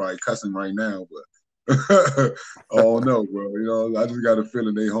listeners probably cussing right now, but I don't know, bro. I just got a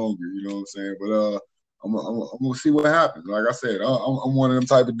feeling they hungry. You know what I'm saying? But I'm gonna see what happens. Like I said, I'm one of them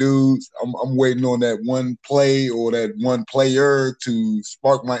type of dudes. I'm waiting on that one play or that one player to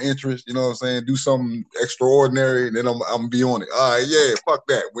spark my interest. You know what I'm saying? Do something extraordinary, and then I'm gonna be on it. All right, yeah, fuck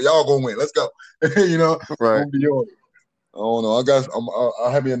that. We all gonna win. Let's go. Right. I'm gonna be on it. I don't know.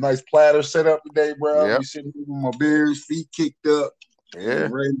 I have me a nice platter set up today, bro. I'll be sitting here with my beers, feet kicked up, ready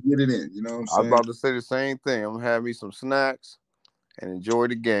to get it in. You know what I'm saying? I was about to say the same thing. I'm gonna have me some snacks and enjoy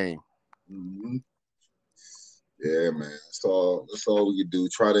the game. Mm-hmm. Yeah, man. That's all we can do.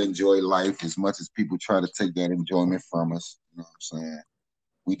 Try to enjoy life as much as people try to take that enjoyment from us. You know what I'm saying?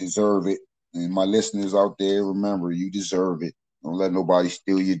 We deserve it. And my listeners out there, remember, you deserve it. Don't let nobody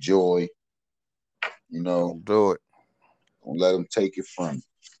steal your joy. Don't do it. Don't let them take it from you.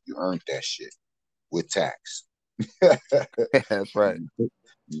 You earned that shit with tax. That's right.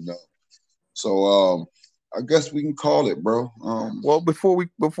 So I guess we can call it, bro. Well, before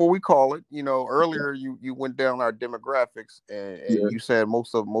we call it, earlier you went down our demographics and you said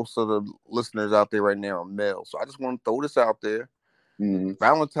most of the listeners out there right now are male. So I just want to throw this out there. Mm-hmm.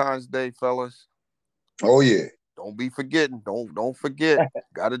 Valentine's Day, fellas. Oh yeah. Don't be forgetting. Don't forget.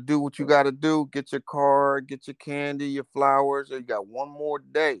 Got to do what you got to do. Get your card, get your candy, your flowers. You got one more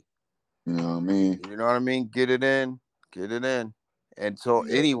day. You know what I mean? Get it in. And so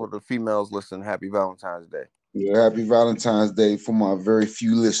any of the females listen, happy Valentine's Day. Yeah, happy Valentine's Day for my very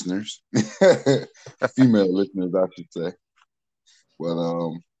few listeners. Female listeners, I should say. But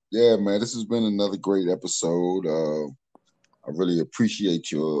yeah, man, this has been another great episode. I really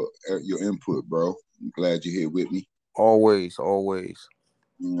appreciate your input, bro. I'm glad you're here with me. Always.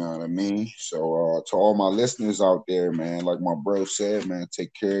 You know what I mean? So to all my listeners out there, man, like my bro said, man,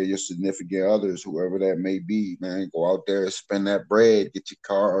 take care of your significant others, whoever that may be, man. Go out there, spend that bread, get your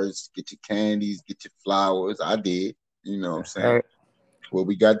cards, get your candies, get your flowers. I did. You know what I'm saying? Right. What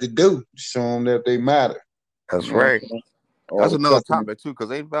we got to do, show them that they matter. That's right. That's another topic, too,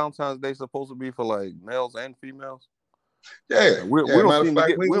 because ain't Valentine's Day supposed to be for, like, males and females? Yeah. We don't seem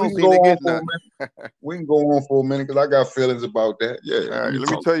to get nothing. We can go on for a minute because I got feelings about that. Yeah. All right, let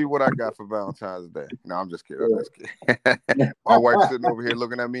me tell you what I got for Valentine's Day. No, I'm just kidding. My wife's sitting over here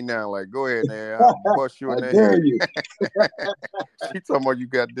looking at me now like, go ahead, man. I'll bust you in the head. She talking about you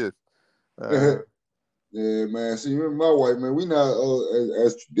got this. Yeah, man. See, my wife, man, we not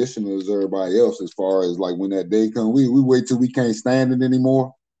as traditional as everybody else as far as like when that day comes. We wait till we can't stand it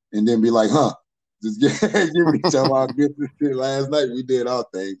anymore and then be like, just give me some I did this shit last night. We did our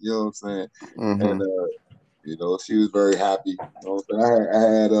thing, you know what I'm saying? Mm-hmm. And she was very happy. You know what I'm saying? I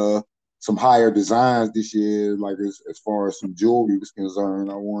had some higher designs this year, like as far as some jewelry was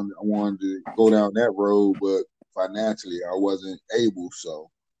concerned. I wanted to go down that road, but financially I wasn't able,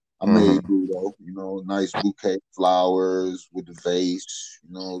 so I made do though. Nice bouquet of flowers with the vase,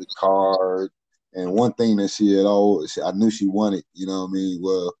 the card. And one thing that I knew she wanted, you know what I mean?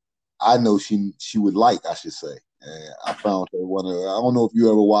 Well, I know she would like, I should say. And I found her I don't know if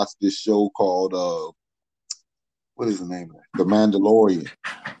you ever watched this show called what is the name of it? The Mandalorian.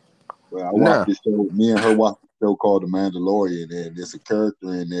 Well, I watched this show. Me and her watched a show called The Mandalorian, and there's a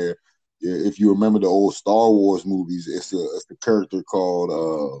character in there. If you remember the old Star Wars movies, it's a character called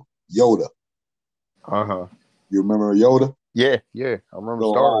Yoda. Uh-huh. You remember Yoda? Yeah, I remember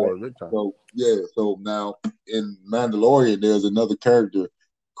So, Star Wars big time. so yeah, so now in Mandalorian, there's another character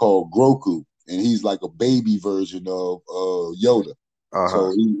called Grogu, and he's like a baby version of Yoda.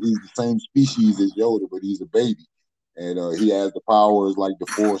 So he's the same species as Yoda, but he's a baby, and he has the powers like the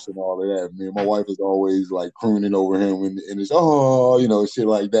Force and all of that. Me and my wife is always like crooning over him, and it's shit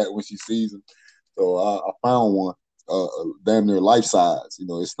like that when she sees him. So I found one, damn near life size.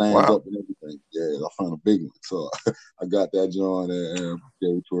 It stands up and everything. Yeah, I found a big one, so I got that John and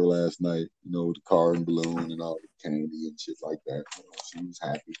gave it to her last night. With the car and balloon and all the candy and shit like that. She was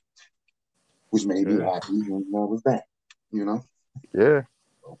happy, which made me happy. And that was that. Yeah.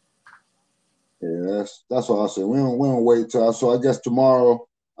 So, yeah, that's what I said. We don't wait till. So I guess tomorrow,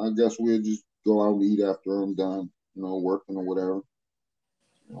 we'll just go out and eat after I'm done. Working or whatever.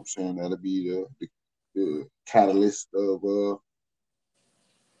 You know what I'm saying? That'll be the catalyst of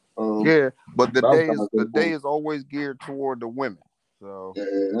yeah, but the day is always geared toward the women. So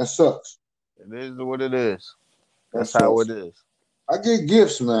yeah, that sucks. It is what it is. That's how it is. I get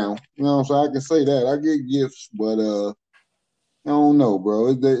gifts now. So I can say that I get gifts, but I don't know,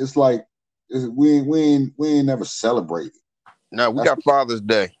 bro. It's like we ain't never celebrated. No, we got Father's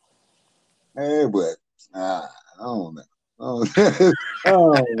Day. Yeah, but I don't know. I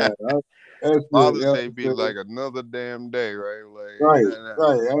don't know. Father's Day be like another damn day, right? Right.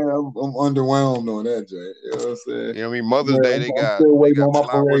 I'm underwhelmed on that, Jay. You know what I'm saying? You know what I mean? Mother's Day, they got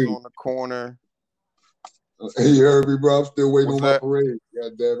flowers on the corner. You heard me, bro? I'm still waiting on my parade.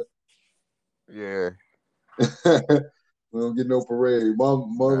 God damn it. Yeah. We don't get no parade.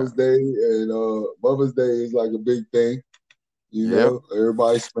 Mother's Day and Mother's Day is like a big thing.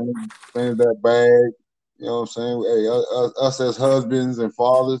 Everybody spends that bag. You know what I'm saying? Hey, us as husbands and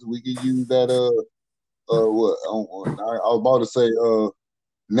fathers, we can use that. What? I was about to say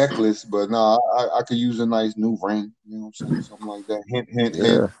necklace, but no, I could use a nice new ring. You know what I'm saying? Something like that. Hint.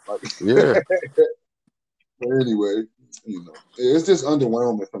 Yeah. But anyway, it's just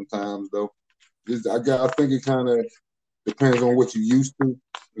underwhelming sometimes, though. I think it kind of depends on what you're used to.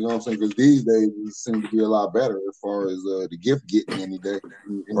 You know what I'm saying? Because these days it seems to be a lot better as far as the gift getting any day.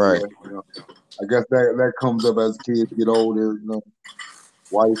 Right. I guess that comes up as kids get older.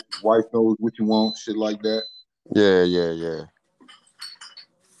 Wife knows what you want, shit like that. Yeah.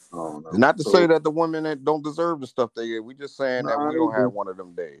 Not to say that the women that don't deserve the stuff they get. We just saying that we don't have one of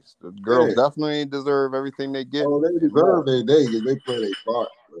them days. The girls definitely deserve everything they get. Oh, they deserve their day because they play their part.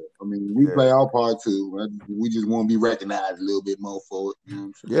 I mean, we play our part too. We just want to be recognized a little bit more for it. You know what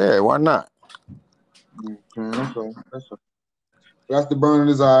I'm saying? Yeah, why not? That's the burning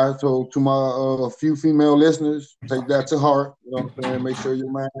desire. So to my few female listeners, take that to heart. You know what I'm saying? Make sure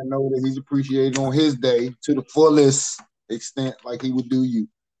your man know that he's appreciated on his day to the fullest extent, like he would do you.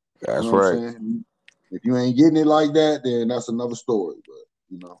 That's you know right. What I'm saying? If you ain't getting it like that, then that's another story. But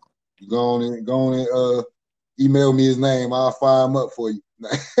you go on and email me his name. I'll fire him up for you.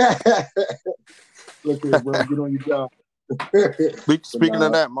 Look here, bro. Get on your job. Speaking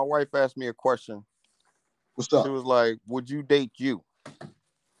of that, my wife asked me a question. What's up? She was like, "Would you date you?"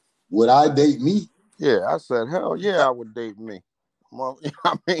 Would I date me? Yeah, I said, "Hell yeah, I would date me." Well,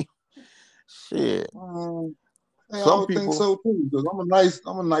 I mean, shit. I would think so too, because I'm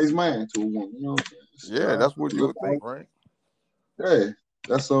a nice man to a woman. You know what I'm saying? Yeah, that's what you would think, right? Hey,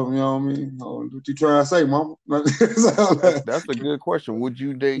 that's something, you know what I mean? What you trying to say, mama? That's a good question. Would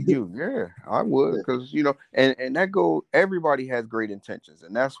you date you? Yeah, I would, because and that everybody has great intentions,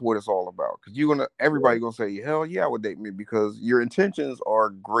 and that's what it's all about. Because everybody gonna say, hell yeah, I would date me, because your intentions are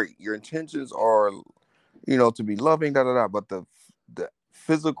great. Your intentions are, to be loving, but the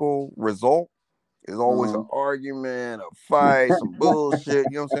physical result is always an argument, a fight, some bullshit.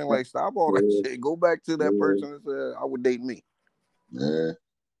 You know what I'm saying? Like, stop all that shit. Go back to that person and say, I would date me. Yeah.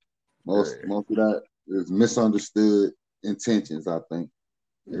 Most of that is misunderstood intentions, I think.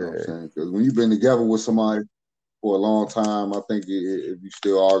 You know what I'm saying? Because when you've been together with somebody for a long time, I think if you're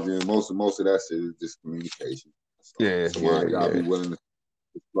still arguing, most of that shit is just communication. So somebody gotta be willing to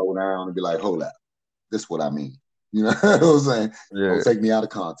slow down and be like, hold up, this is what I mean. You know what I'm saying? Don't take me out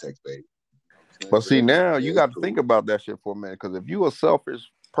of context, baby. But see, now you got to think about that shit for a minute, because if you a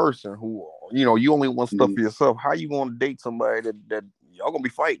selfish person who, you only want stuff for yourself, how you gonna date somebody that y'all gonna be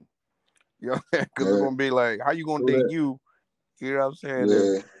fighting? Because it's gonna be like, how you gonna date you? You know what I'm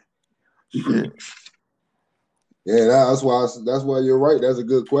saying? Shit. Yeah, that's why you're right. That's a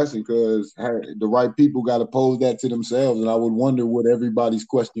good question, because the right people got to pose that to themselves, and I would wonder what everybody's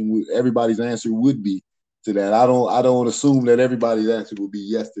answer would be to that. I don't assume that everybody's answer would be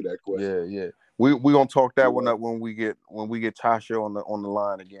yes to that question. Yeah. We gonna talk that one up when we get Tasha on the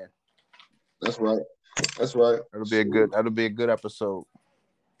line again. That's right. That's right. That'll be a good episode.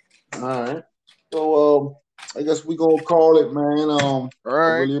 All right. So I guess we gonna call it, man. All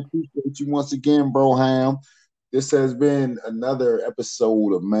right. I really appreciate you once again, Broham. This has been another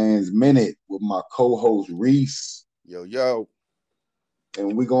episode of Man's Minute with my co-host Reese. Yo.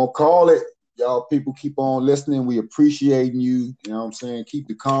 And we gonna call it. Y'all people keep on listening. We appreciating you. You know what I'm saying? Keep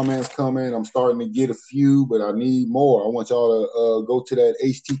the comments coming. I'm starting to get a few, but I need more. I want y'all to go to that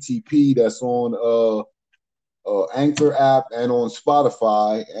HTTP that's on Anchor app and on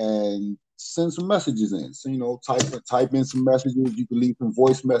Spotify and send some messages in. So, you know, type in some messages. You can leave some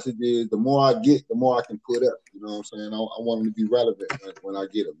voice messages. The more I get, the more I can put up. You know what I'm saying? I want them to be relevant when I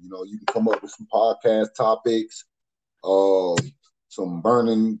get them. You know, you can come up with some podcast topics, some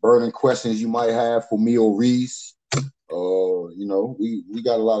burning questions you might have for me or Reese. You know, we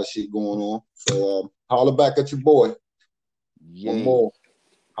got a lot of shit going on. So holler back at your boy. Yeah. One more.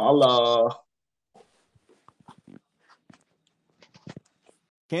 Holla.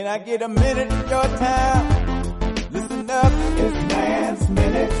 Can I get a minute of your time? Listen up, it's Man's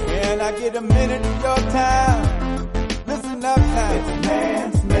Minute. Can I get a minute of your time? Listen up now, it's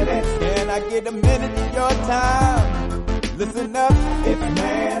Man's Minute. Can I get a minute of your time? Listen up, it's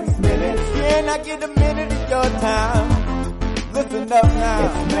Man's Minute. Can I get a minute of your time? Listen up now,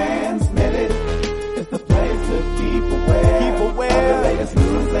 it's Man's Minute. It's the place to keep aware of the latest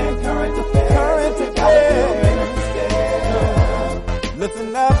news and current affairs.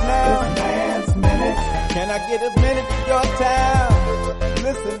 Listen up now, it's Man's Minute. Can I get a minute of your time?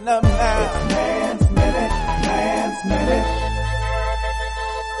 Listen up now, it's Man's Minute, Man's Minute.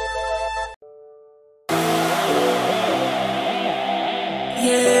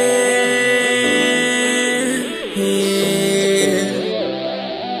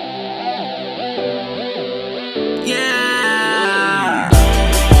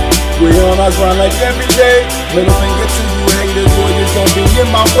 We on our grind like every day. Little finger to you haters, boy, you gon' be in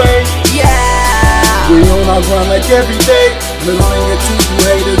my way. Yeah. We on our grind like every day. Little finger to you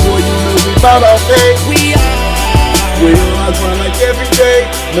haters, boy, you know we bout our pay. We on our grind like every day.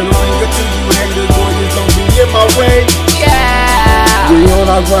 Little finger to you haters, boy, you gon' be in my way. Yeah. We on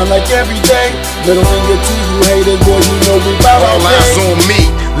our grind like every day. Little finger to you haters, boy, you know we bout our pay. All eyes on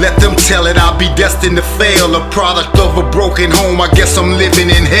me. Let them tell it, I'll be destined to fail. A product of a broken home, I guess I'm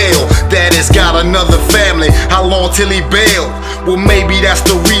living in hell. Daddy's got another family, how long till he bailed? Well, maybe that's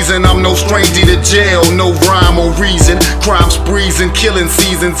the reason I'm no stranger to jail. No rhyme or reason, crime sprees and killing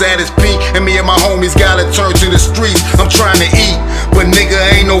seasons at its peak. And me and my homies gotta turn to the streets. I'm trying to eat, but nigga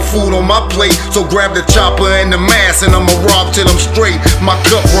ain't no food on my plate. So grab the chopper and the mask and I'ma rob till I'm straight. My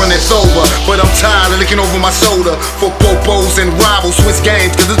cup runneth over, but I'm tired of looking over my shoulder for popos and rivals. Switch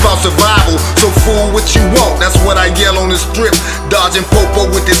games, cause it's about survival. So fool what you want, that's what I yell on the strip. Dodging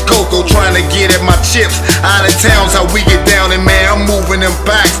popo with this cocoa, trying to get at my chips. Out of town's how we get down, and man, I'm moving them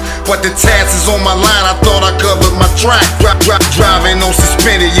packs. But the task is on my line, I thought I covered my track. Driving on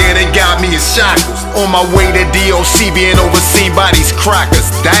suspended, yeah, they got me in shackles. On my way to DOC, being overseen by these crackers.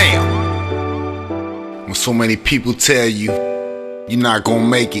 Damn. When so many people tell you you're not gonna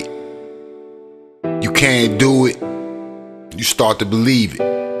make it, you can't do it, you start to believe it.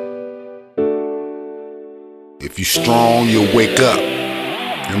 If you're strong, you'll wake up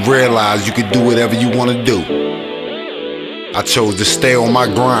and realize you can do whatever you want to do. I chose to stay on my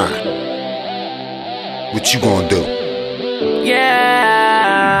grind. What you gonna do?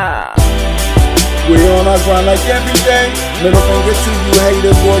 Yeah. We on our grind like every day. Little finger to you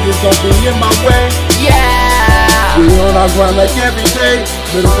haters, boy, just don't be in my way. Yeah. We on our grind like every day.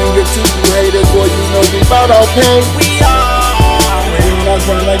 Little finger to you haters, boy, you know we bout our pay. We on our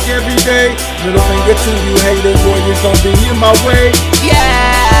grind like every day. Little finger to you haters, boy, just don't be in my way.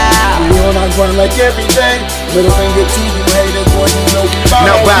 Yeah. We on our grind like every day. Little finger to you haters, boy, you know we bout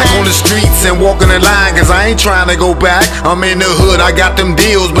Now our back pay. on the streets and walking the line, cause I ain't trying to go back. I'm in the hood, I got them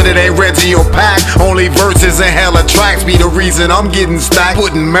deals, but it ain't red to your pack. Only verses and hella tracks be the reason I'm getting stacked.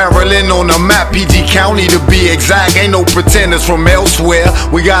 Putting Maryland on the map, PG County to be exact. Ain't no pretenders from elsewhere.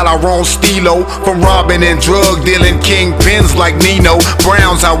 We got our own stilo, from robbing and drug dealing kingpins like Nino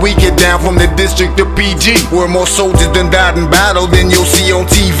Brown's how we get down from the district to PG. Where more soldiers done died in battle than you'll see on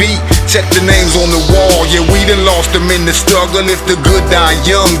TV. Check the names on the wall, yeah, we done lost them in the struggle. If the good die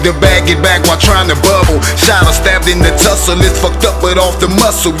young, then bag it back while trying to bubble. Shot or stabbed in the tussle, it's fucked up but off the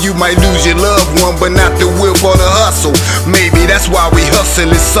muscle. You might lose your loved one, but not the will for the hustle. Maybe that's why we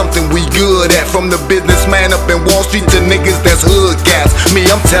hustle, it's something we good at. From the businessman up in Wall Street to niggas that's hood cats. Me,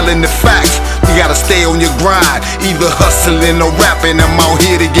 I'm telling the facts, you gotta stay on your grind. Either hustling or rapping, I'm out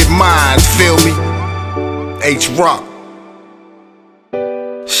here to get mine, feel me? H-Rock.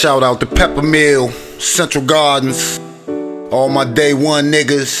 Shout out to Pepper Mill, Central Gardens, all my day one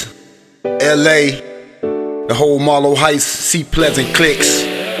niggas, LA, the whole Marlow Heights, Sea Pleasant cliques.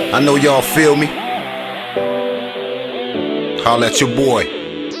 I know y'all feel me. Holla at your boy.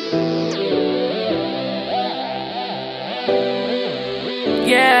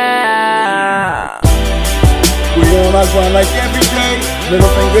 Yeah. We on our grind like every day. Middle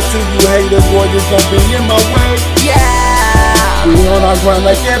finger to you haters, boy, just don't be in my way. Yeah. We on our grind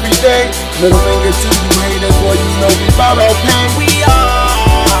like every day. Middle finger to you haters, boy, you know we bout our pain. We are.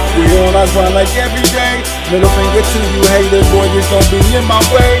 We on our grind like every day. Middle finger to you haters, boy, just don't be in my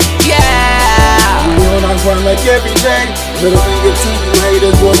way. Yeah. We on our grind like every day. Middle finger to you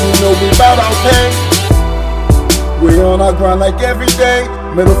haters, boy, you know we bout our pain. We on our grind like every day.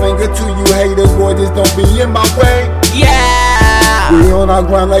 Middle finger to you haters, boy, just don't be in my way. Yeah. We on our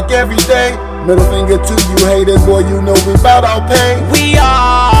grind like every day. Middle finger to you haters, boy, you know we bout our pain. We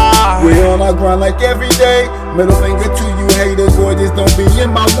are. We on our grind like every day. Middle finger to you haters, boy, just don't be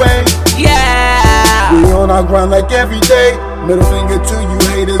in my way. Yeah. We on our grind like every day. Middle finger to you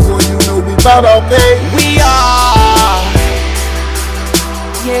haters, boy, you know we bout our pain. We are.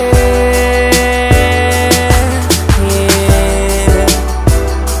 Yeah.